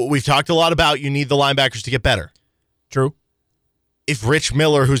 We've talked a lot about you need the linebackers to get better. True. If Rich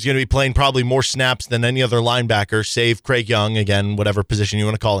Miller, who's going to be playing probably more snaps than any other linebacker, save Craig Young, again, whatever position you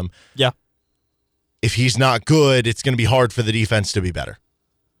want to call him. Yeah. If he's not good, it's going to be hard for the defense to be better.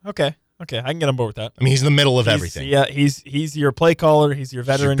 Okay, I can get on board with that. I mean, he's in the middle of everything. Yeah, he's your play caller. He's your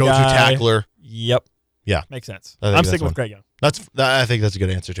veteran guy. Go-to tackler. Yep. Yeah. Makes sense. I'm sticking with Craig Young. I think that's a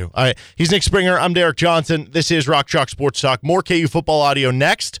good answer, too. All right. He's Nick Springer. I'm Derek Johnson. This is Rock Chalk Sports Talk. More KU football audio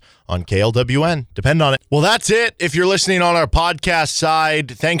next on KLWN. Depend on it. Well, that's it. If you're listening on our podcast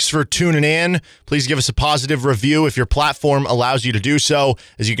side, thanks for tuning in. Please give us a positive review if your platform allows you to do so,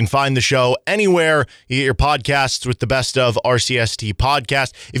 as you can find the show anywhere you get your podcasts with the best of RCST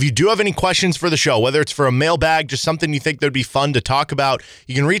podcast. If you do have any questions for the show, whether it's for a mailbag, just something you think that would be fun to talk about,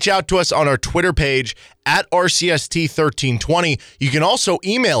 you can reach out to us on our Twitter page at RCST1320. You can also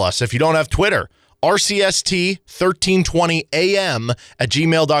email us if you don't have Twitter. RCST1320am at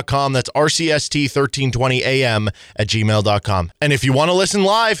gmail.com. That's RCST1320am at gmail.com. And if you want to listen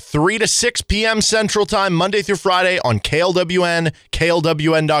live, 3 to 6 p.m. Central Time, Monday through Friday on KLWN,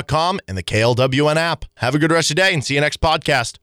 KLWN.com, and the KLWN app. Have a good rest of your day and see you next podcast.